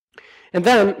 And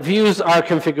then views are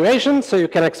configurations, so you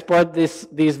can export these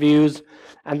views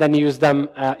and then use them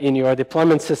in your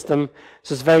deployment system.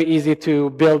 So it's very easy to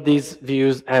build these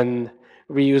views and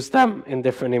reuse them in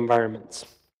different environments.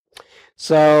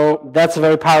 So that's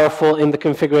very powerful in the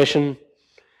configuration,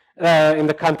 in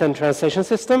the content translation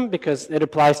system, because it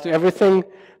applies to everything,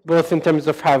 both in terms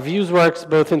of how views works,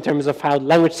 both in terms of how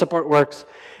language support works,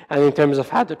 and in terms of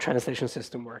how the translation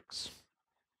system works.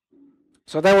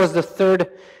 So that was the third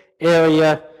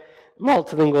area,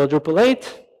 multilingual Drupal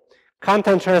 8,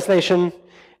 content translation.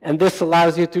 And this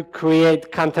allows you to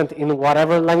create content in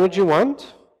whatever language you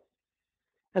want,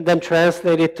 and then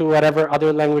translate it to whatever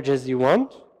other languages you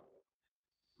want.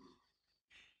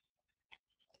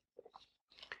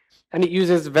 And it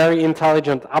uses very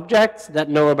intelligent objects that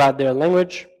know about their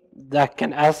language, that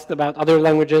can ask about other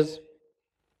languages,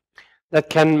 that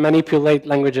can manipulate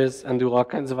languages and do all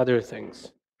kinds of other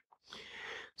things.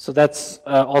 So that's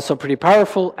also pretty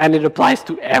powerful, and it applies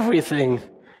to everything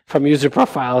from user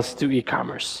profiles to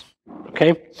e-commerce.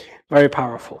 Okay, very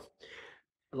powerful.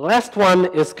 The last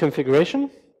one is configuration.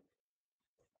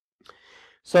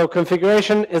 So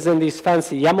configuration is in these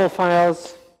fancy YAML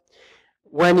files.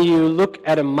 When you look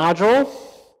at a module,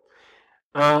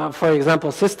 for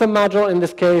example, system module, in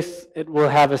this case, it will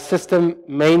have a system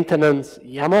maintenance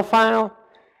YAML file,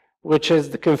 which is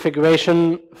the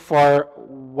configuration for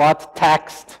what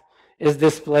text is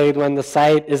displayed when the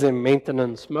site is in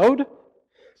maintenance mode.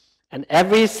 And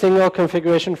every single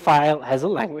configuration file has a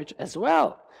language as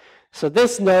well. So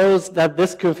this knows that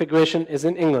this configuration is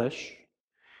in English.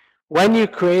 When you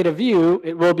create a view,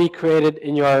 it will be created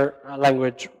in your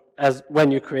language as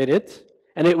when you create it,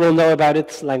 and it will know about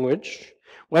its language.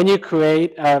 When you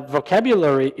create a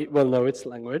vocabulary, it will know its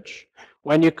language.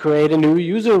 When you create a new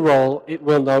user role, it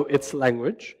will know its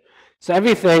language. So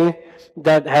everything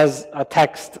that has a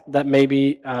text that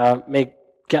maybe may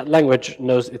get language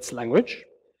knows its language.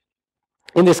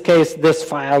 In this case, this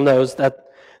file knows that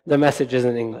the message is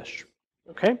in English.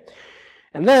 Okay?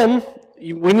 And then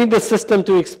we need the system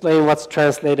to explain what's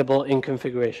translatable in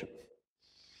configuration.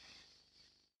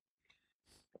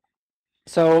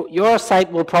 So your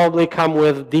site will probably come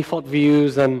with default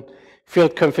views and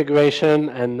field configuration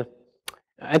and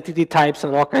entity types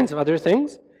and all kinds of other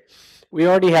things. We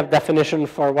already have definition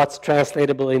for what's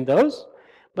translatable in those.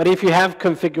 But if you have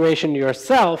configuration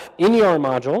yourself in your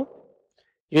module,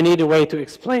 you need a way to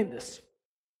explain this.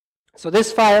 So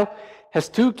this file has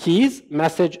two keys,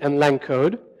 message and len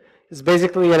code. It's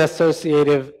basically an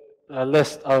associative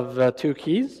list of two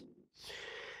keys.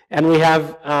 And we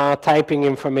have typing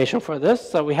information for this.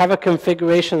 So we have a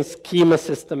configuration schema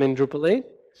system in Drupal 8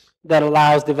 that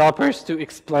allows developers to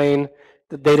explain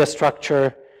the data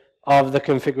structure of the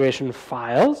configuration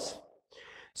files.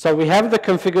 So we have the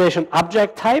configuration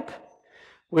object type,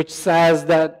 which says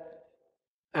that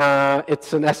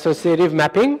it's an associative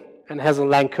mapping and has a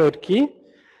lang code key.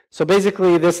 So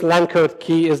basically, this lang code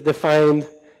key is defined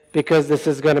because this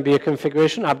is going to be a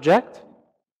configuration object.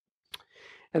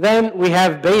 And then we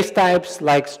have base types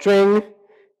like string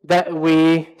that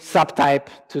we subtype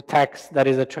to text that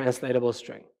is a translatable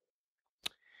string.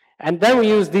 And then we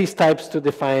use these types to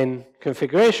define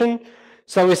configuration.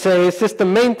 So we say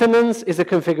system maintenance is a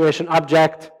configuration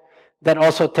object that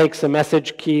also takes a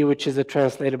message key, which is a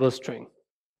translatable string.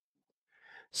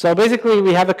 So basically,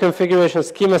 we have a configuration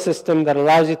schema system that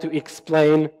allows you to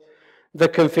explain the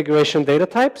configuration data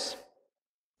types.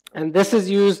 And this is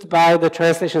used by the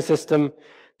translation system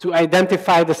to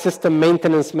identify the system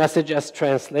maintenance message as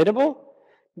translatable,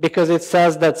 because it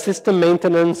says that system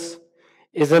maintenance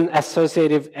is an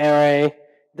associative array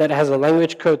that has a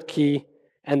language code key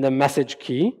and a message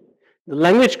key. The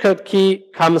language code key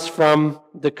comes from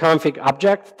the config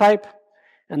object type,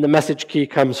 and the message key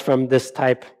comes from this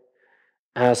type,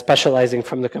 specializing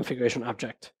from the configuration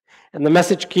object. And the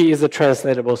message key is a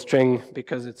translatable string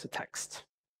because it's a text.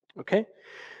 Okay?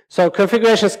 So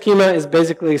configuration schema is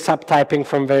basically subtyping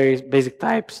from very basic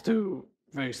types to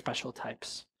very special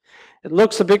types. It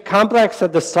looks a bit complex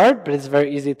at the start, but it's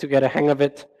very easy to get a hang of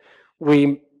it.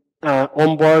 We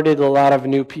onboarded a lot of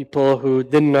new people who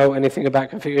didn't know anything about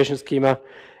configuration schema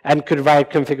and could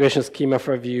write configuration schema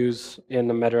for views in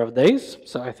a matter of days.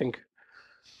 So I think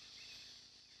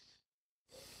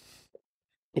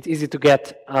it's easy to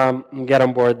get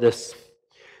on board this.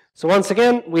 So once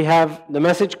again, we have the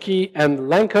message key and the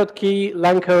lang code key.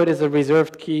 Lang code is a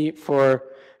reserved key for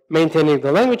maintaining the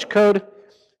language code,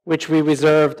 which we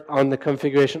reserved on the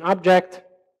configuration object.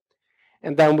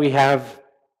 And then we have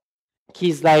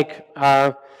keys like,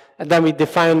 and then we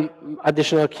define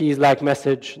additional keys like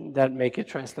message that make it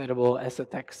translatable as a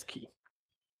text key.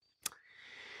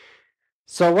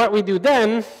 So what we do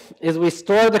then is we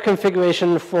store the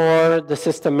configuration for the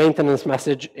system maintenance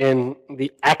message in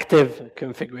the active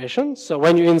configuration. So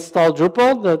when you install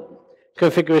Drupal, the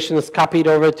configuration is copied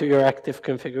over to your active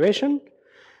configuration,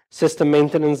 system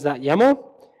maintenance.yaml,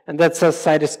 and that says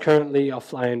site is currently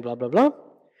offline, blah, blah, blah.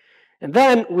 And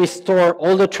then we store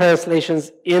all the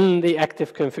translations in the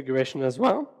active configuration as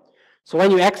well. So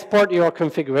when you export your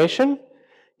configuration,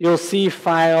 you'll see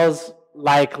files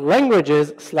like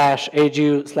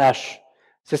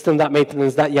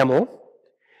languages/aju/system.maintenance.yaml,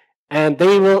 and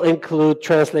they will include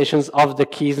translations of the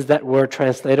keys that were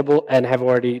translatable and have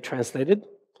already translated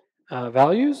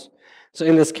values. So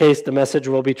in this case, the message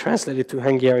will be translated to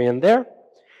Hungarian there,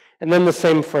 and then the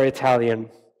same for Italian.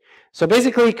 So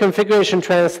basically, configuration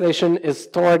translation is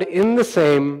stored in the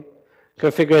same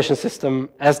configuration system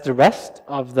as the rest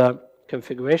of the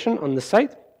configuration on the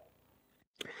site.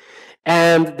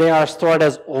 And they are stored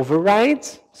as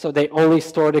overrides, so they only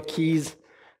store the keys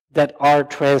that are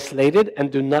translated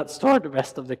and do not store the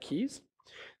rest of the keys.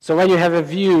 So when you have a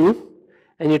view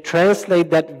and you translate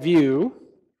that view,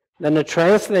 then the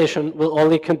translation will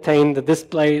only contain the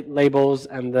display labels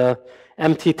and the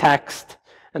empty text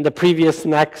and the previous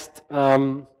next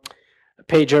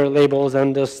pager labels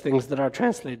and those things that are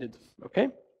translated, okay?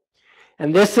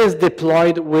 And this is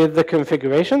deployed with the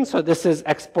configuration, so this is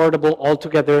exportable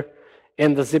altogether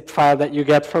in the zip file that you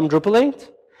get from Drupal 8,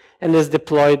 and is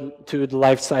deployed to the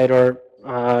live site or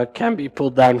can be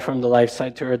pulled down from the live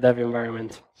site to your dev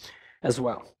environment as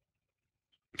well.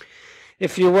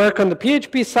 If you work on the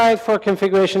PHP side for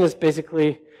configuration, it's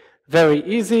basically very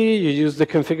easy. You use the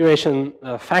configuration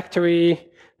factory.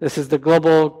 This is the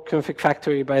global config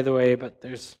factory, by the way, but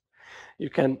you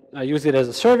can use it as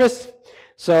a service.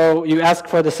 So you ask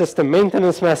for the system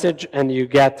maintenance message, and you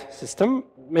get system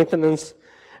maintenance,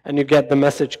 and you get the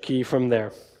message key from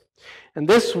there. And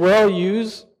this will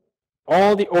use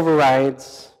all the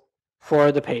overrides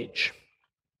for the page.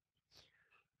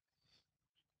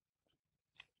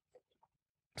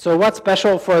 So what's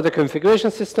special for the configuration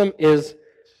system is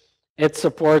it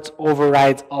supports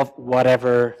overrides of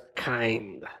whatever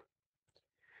kind.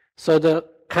 So the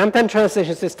content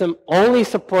translation system only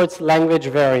supports language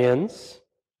variants,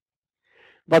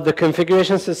 but the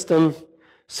configuration system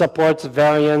supports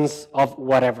variants of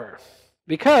whatever.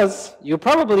 Because you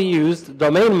probably used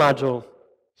domain module,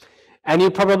 and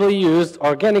you probably used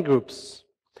organic groups,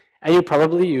 and you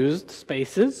probably used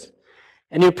spaces,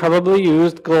 and you probably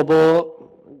used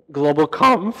global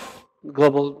conf,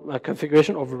 global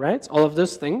configuration overrides, all of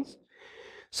those things.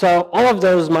 So all of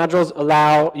those modules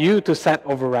allow you to set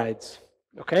overrides,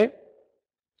 okay?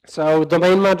 So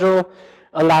domain module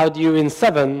allowed you in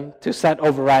 7 to set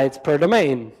overrides per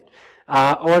domain.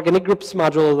 Organic groups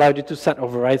module allowed you to set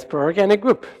overrides per organic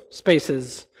group,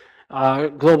 spaces,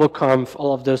 global conf,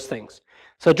 all of those things.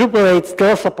 So Drupal 8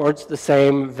 still supports the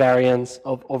same variants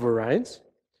of overrides.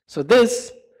 So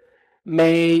this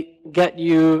may get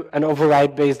you an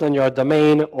override based on your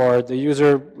domain or the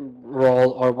user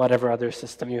role or whatever other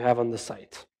system you have on the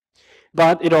site.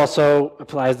 But it also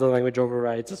applies the language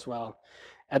overrides as well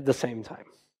at the same time.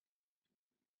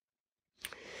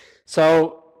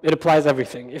 So it applies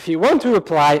everything. If you want to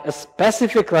apply a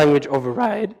specific language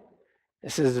override,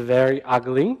 this is very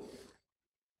ugly.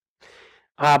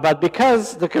 But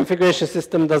because the configuration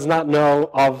system does not know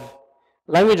of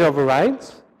language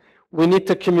overrides, we need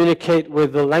to communicate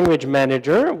with the language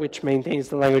manager, which maintains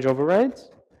the language overrides.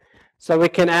 So we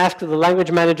can ask the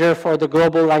language manager for the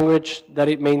global language that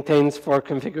it maintains for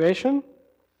configuration.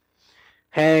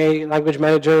 Hey, language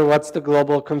manager, what's the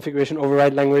global configuration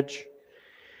override language?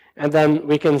 And then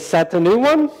we can set a new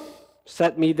one.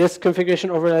 Set me this configuration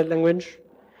override language.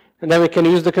 And then we can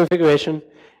use the configuration,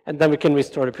 and then we can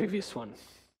restore the previous one.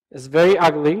 It's very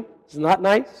ugly. It's not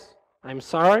nice. I'm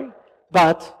sorry.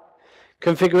 But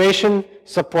configuration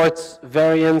supports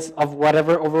variants of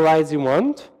whatever overrides you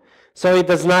want. So it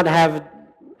does not have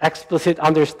explicit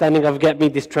understanding of get me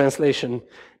this translation,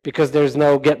 because there's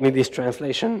no get me this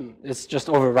translation. It's just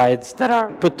overrides that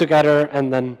are put together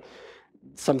and then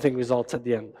something results at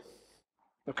the end.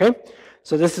 Okay?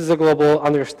 So this is a global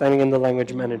understanding in the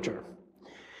language manager.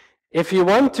 If you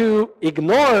want to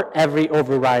ignore every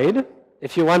override,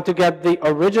 if you want to get the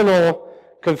original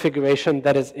configuration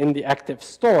that is in the active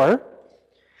store,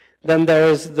 then there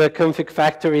is the config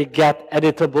factory get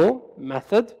editable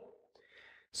method.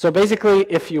 So basically,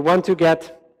 if you want to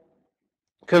get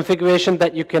configuration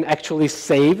that you can actually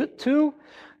save to,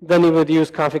 then you would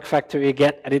use config factory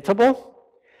get editable.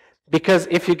 Because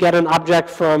if you get an object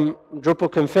from Drupal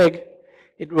config,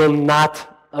 it will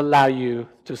not allow you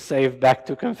to save back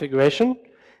to configuration.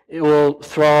 It will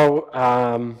throw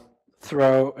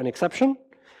an exception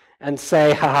and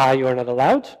say, haha, you are not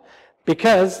allowed,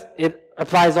 because it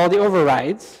applies all the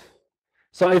overrides.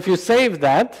 So if you save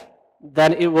that,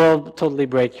 then it will totally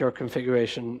break your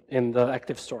configuration in the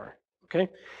active store, okay?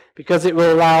 Because it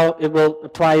will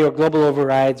apply your global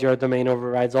overrides, your domain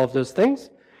overrides, all of those things.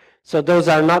 So those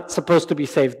are not supposed to be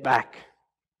saved back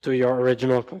to your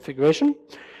original configuration.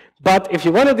 But if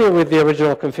you want to deal with the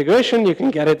original configuration, you can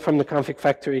get it from the config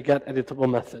factory get editable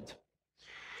method.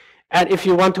 And if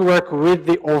you want to work with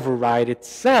the override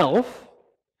itself,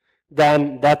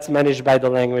 then that's managed by the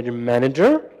language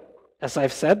manager. As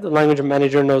I've said, the language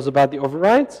manager knows about the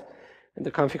overrides, and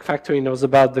the config factory knows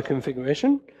about the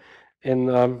configuration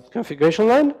in configuration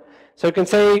line. So you can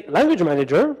say, language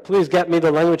manager, please get me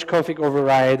the language config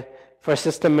override for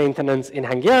system maintenance in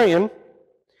Hungarian,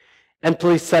 and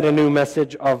please set a new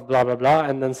message of blah, blah, blah,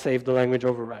 and then save the language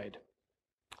override.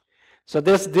 So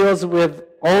this deals with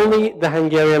only the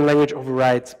Hungarian language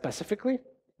override specifically.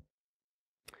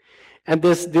 And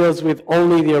this deals with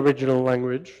only the original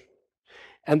language.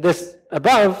 And this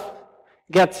above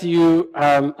gets you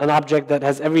an object that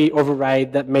has every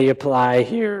override that may apply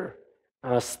here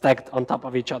stacked on top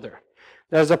of each other.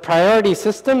 There's a priority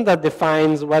system that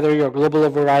defines whether your global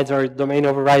overrides or domain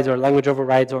overrides or language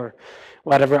overrides or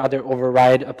whatever other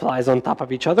override applies on top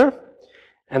of each other.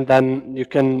 And then you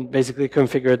can basically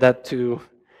configure that to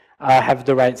have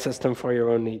the right system for your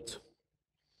own needs.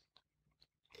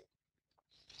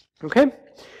 Okay,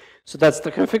 so that's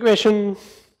the configuration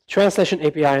translation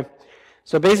API.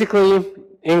 So basically,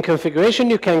 in configuration,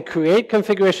 you can create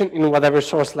configuration in whatever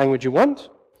source language you want,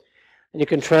 and you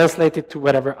can translate it to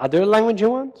whatever other language you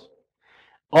want.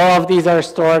 All of these are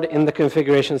stored in the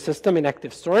configuration system in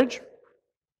active storage.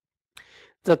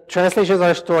 The translations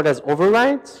are stored as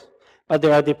overrides, but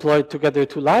they are deployed together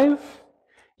to live.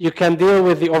 You can deal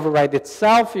with the override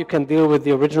itself, you can deal with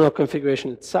the original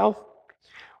configuration itself,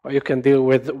 or you can deal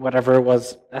with whatever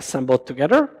was assembled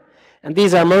together. And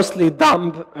these are mostly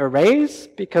dumb arrays,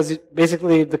 because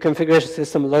basically the configuration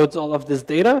system loads all of this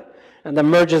data and then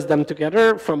merges them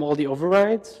together from all the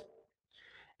overrides,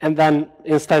 and then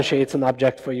instantiates an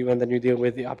object for you, and then you deal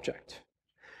with the object.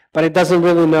 But it doesn't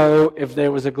really know if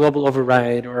there was a global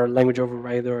override or a language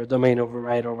override or a domain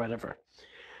override or whatever.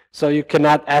 So you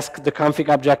cannot ask the config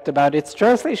object about its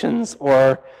translations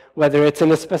or whether it's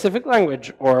in a specific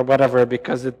language or whatever,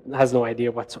 because it has no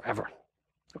idea whatsoever.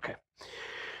 Okay.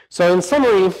 So in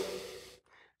summary,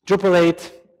 Drupal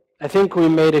 8, I think we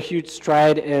made a huge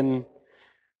stride in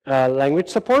language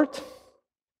support.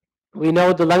 We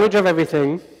know the language of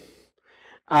everything.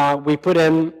 We put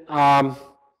in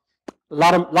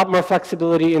lot more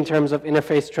flexibility in terms of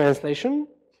interface translation.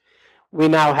 We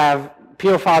now have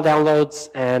PO file downloads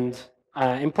and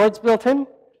imports built in.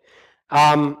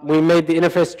 We made the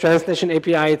interface translation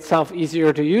API itself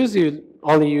easier to use. You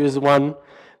only use one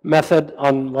method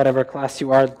on whatever class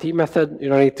you are, the T method. You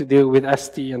don't need to deal with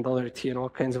ST and $T and all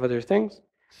kinds of other things.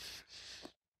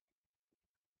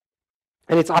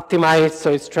 And it's optimized,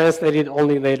 so it's translated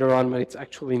only later on when it's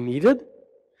actually needed.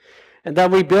 And then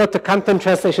we built a content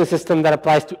translation system that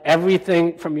applies to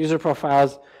everything from user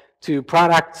profiles to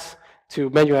products, to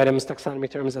menu items, taxonomy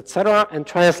terms, etc., and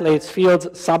translates fields,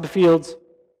 subfields,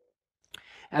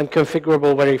 and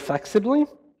configurable very flexibly.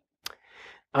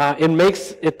 It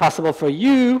makes it possible for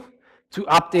you to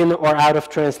opt in or out of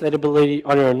translatability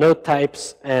on your node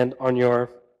types and on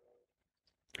your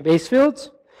base fields,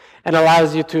 and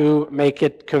allows you to make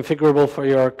it configurable for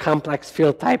your complex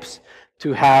field types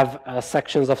to have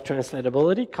sections of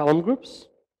translatability, column groups.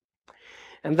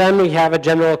 And then we have a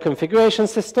general configuration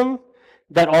system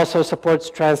that also supports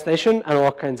translation and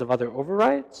all kinds of other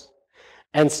overrides,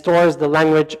 and stores the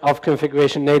language of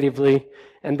configuration natively,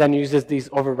 and then uses these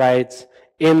overrides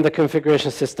in the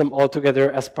configuration system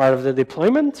altogether as part of the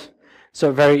deployment.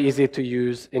 So very easy to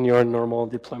use in your normal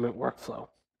deployment workflow.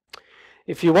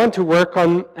 If you want to work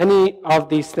on any of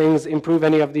these things, improve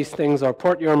any of these things, or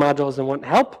port your modules and want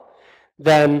help,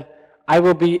 then I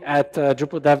will be at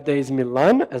Drupal Dev Days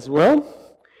Milan as well.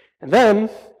 And then,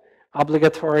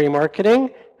 obligatory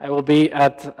marketing, I will be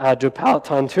at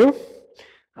Drupalathon too.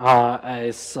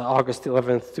 It's August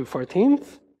 11th to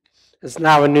 14th. It's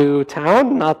now a new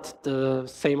town, not the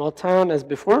same old town as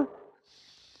before.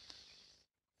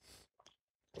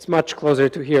 It's much closer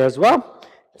to here as well.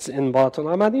 It's in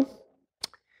Balaton-Amadi.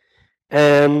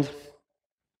 And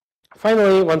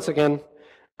finally, once again,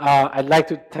 I'd like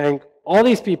to thank all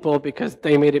these people because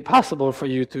they made it possible for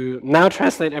you to now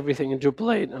translate everything in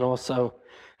Drupal 8 and also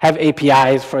have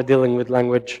APIs for dealing with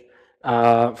language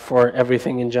for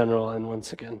everything in general. And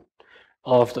once again,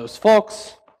 all of those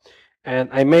folks. And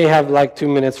I may have like 2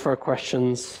 minutes for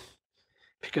questions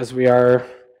because we are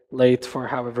late for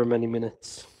however many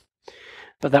minutes.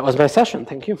 But that was my session.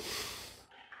 Thank you.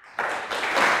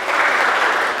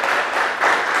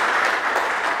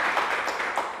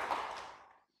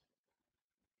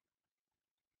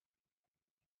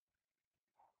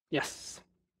 Yes.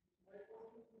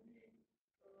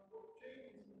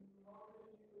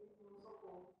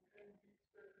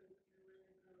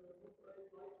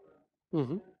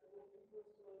 Mm-hmm.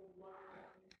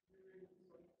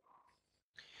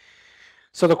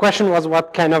 So the question was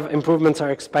what kind of improvements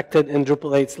are expected in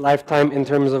Drupal 8's lifetime in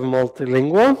terms of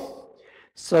multilingual.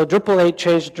 So Drupal 8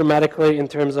 changed dramatically in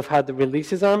terms of how the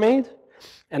releases are made.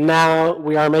 And now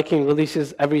we are making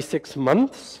releases every 6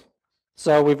 months.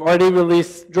 So we've already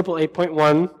released Drupal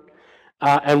 8.1,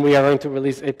 and we are going to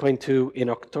release 8.2 in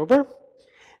October.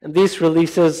 And these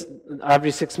releases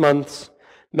every 6 months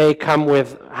may come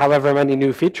with however many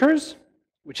new features,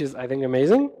 which is, I think,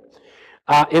 amazing.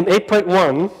 In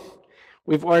 8.1,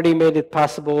 we've already made it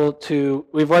possible to,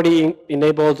 we've already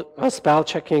enabled spell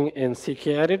checking in CK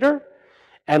Editor,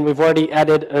 and we've already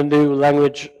added a new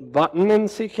language button in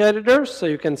CK Editor, so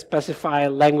you can specify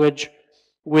language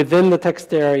within the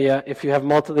text area. If you have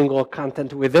multilingual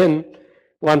content within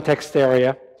one text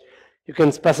area, you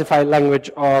can specify language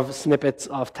of snippets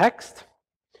of text.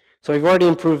 So we've already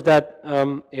improved that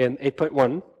in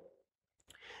 8.1.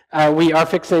 We are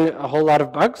fixing a whole lot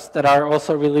of bugs that are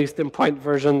also released in point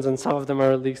versions, and some of them are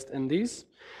released in these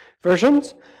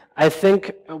versions. I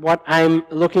think what I'm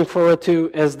looking forward to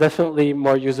is definitely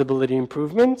more usability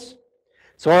improvements.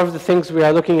 So one of the things we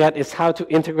are looking at is how to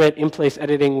integrate in-place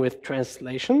editing with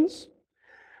translations,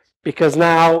 because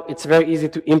now it's very easy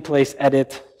to in-place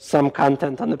edit some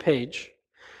content on the page.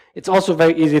 It's also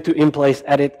very easy to in-place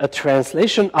edit a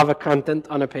translation of a content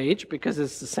on a page because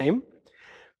it's the same.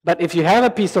 But if you have a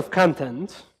piece of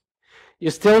content, you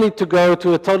still need to go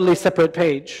to a totally separate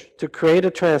page to create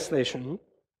a translation,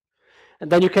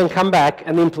 and then you can come back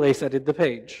and in-place edit the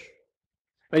page.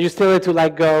 But you still need to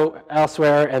like go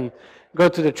elsewhere and go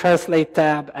to the Translate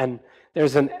tab, and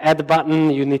there's an Add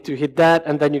button. You need to hit that,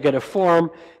 and then you get a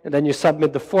form, and then you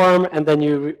submit the form, and then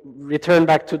you return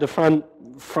back to the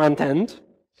front end.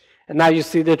 And now you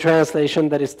see the translation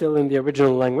that is still in the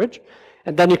original language.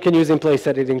 And then you can use in-place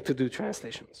editing to do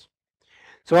translations.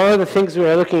 So one of the things we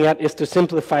are looking at is to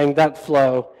simplifying that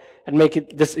flow and make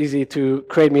it this easy to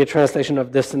create me a translation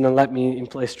of this and then let me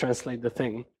in-place translate the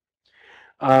thing.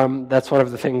 That's one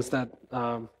of the things that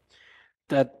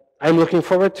I'm looking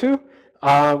forward to.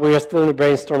 We are still in the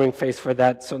brainstorming phase for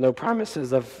that, so no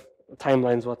promises of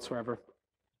timelines whatsoever.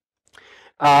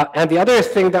 And the other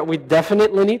thing that we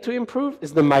definitely need to improve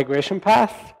is the migration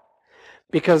path,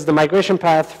 because the migration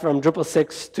path from Drupal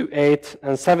 6 to 8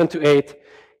 and 7 to 8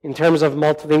 in terms of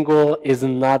multilingual is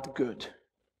not good.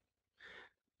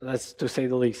 That's to say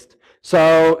the least.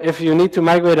 So if you need to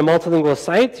migrate a multilingual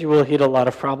site, you will hit a lot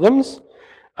of problems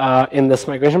in this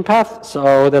migration path.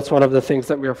 So that's one of the things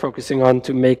that we are focusing on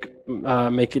to make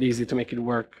it easy, to make it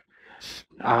work.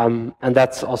 And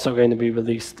that's also going to be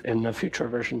released in a future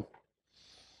version.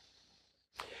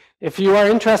 If you are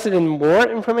interested in more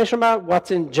information about what's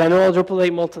in general Drupal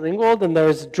 8 multilingual, then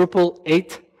there's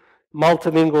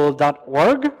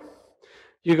Drupal8multilingual.org.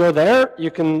 You go there,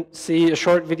 you can see a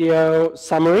short video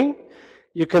summary.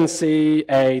 You can see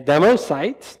a demo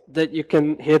site that you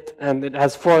can hit, and it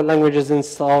has 4 languages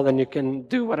installed, and you can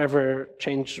do whatever,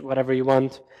 change whatever you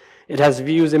want. It has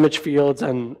views, image fields,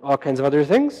 and all kinds of other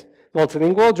things.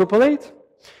 Multilingual, Drupal 8.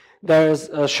 There's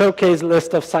a showcase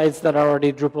list of sites that are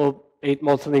already Drupal 8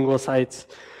 multilingual sites.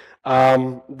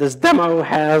 This demo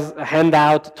has a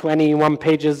handout, 21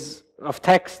 pages of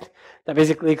text that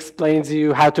basically explains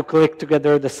you how to click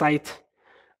together the site.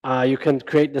 You can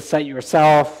create the site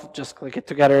yourself, just click it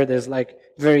together. There's like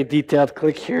very detailed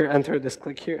click here, enter this,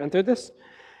 click here, enter this,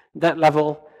 that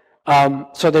level.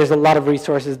 So there's a lot of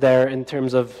resources there in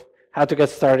terms of how to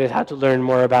get started, how to learn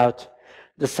more about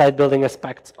the site building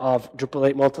aspects of Drupal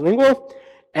 8 multilingual.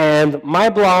 And my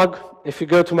blog, if you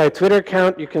go to my Twitter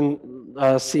account, you can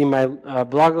see my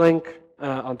blog link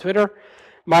on Twitter.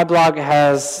 My blog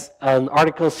has an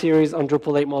article series on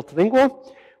Drupal 8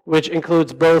 multilingual, which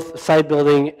includes both site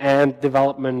building and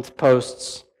development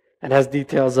posts, and has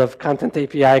details of content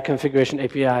API, configuration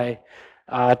API,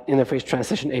 interface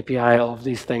transition API, all of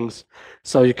these things.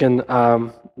 So you can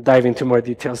dive into more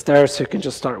details there. So you can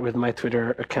just start with my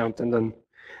Twitter account and then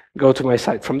go to my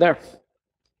site from there.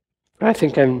 I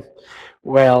think I'm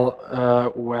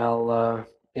well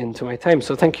into my time.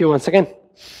 So thank you once again.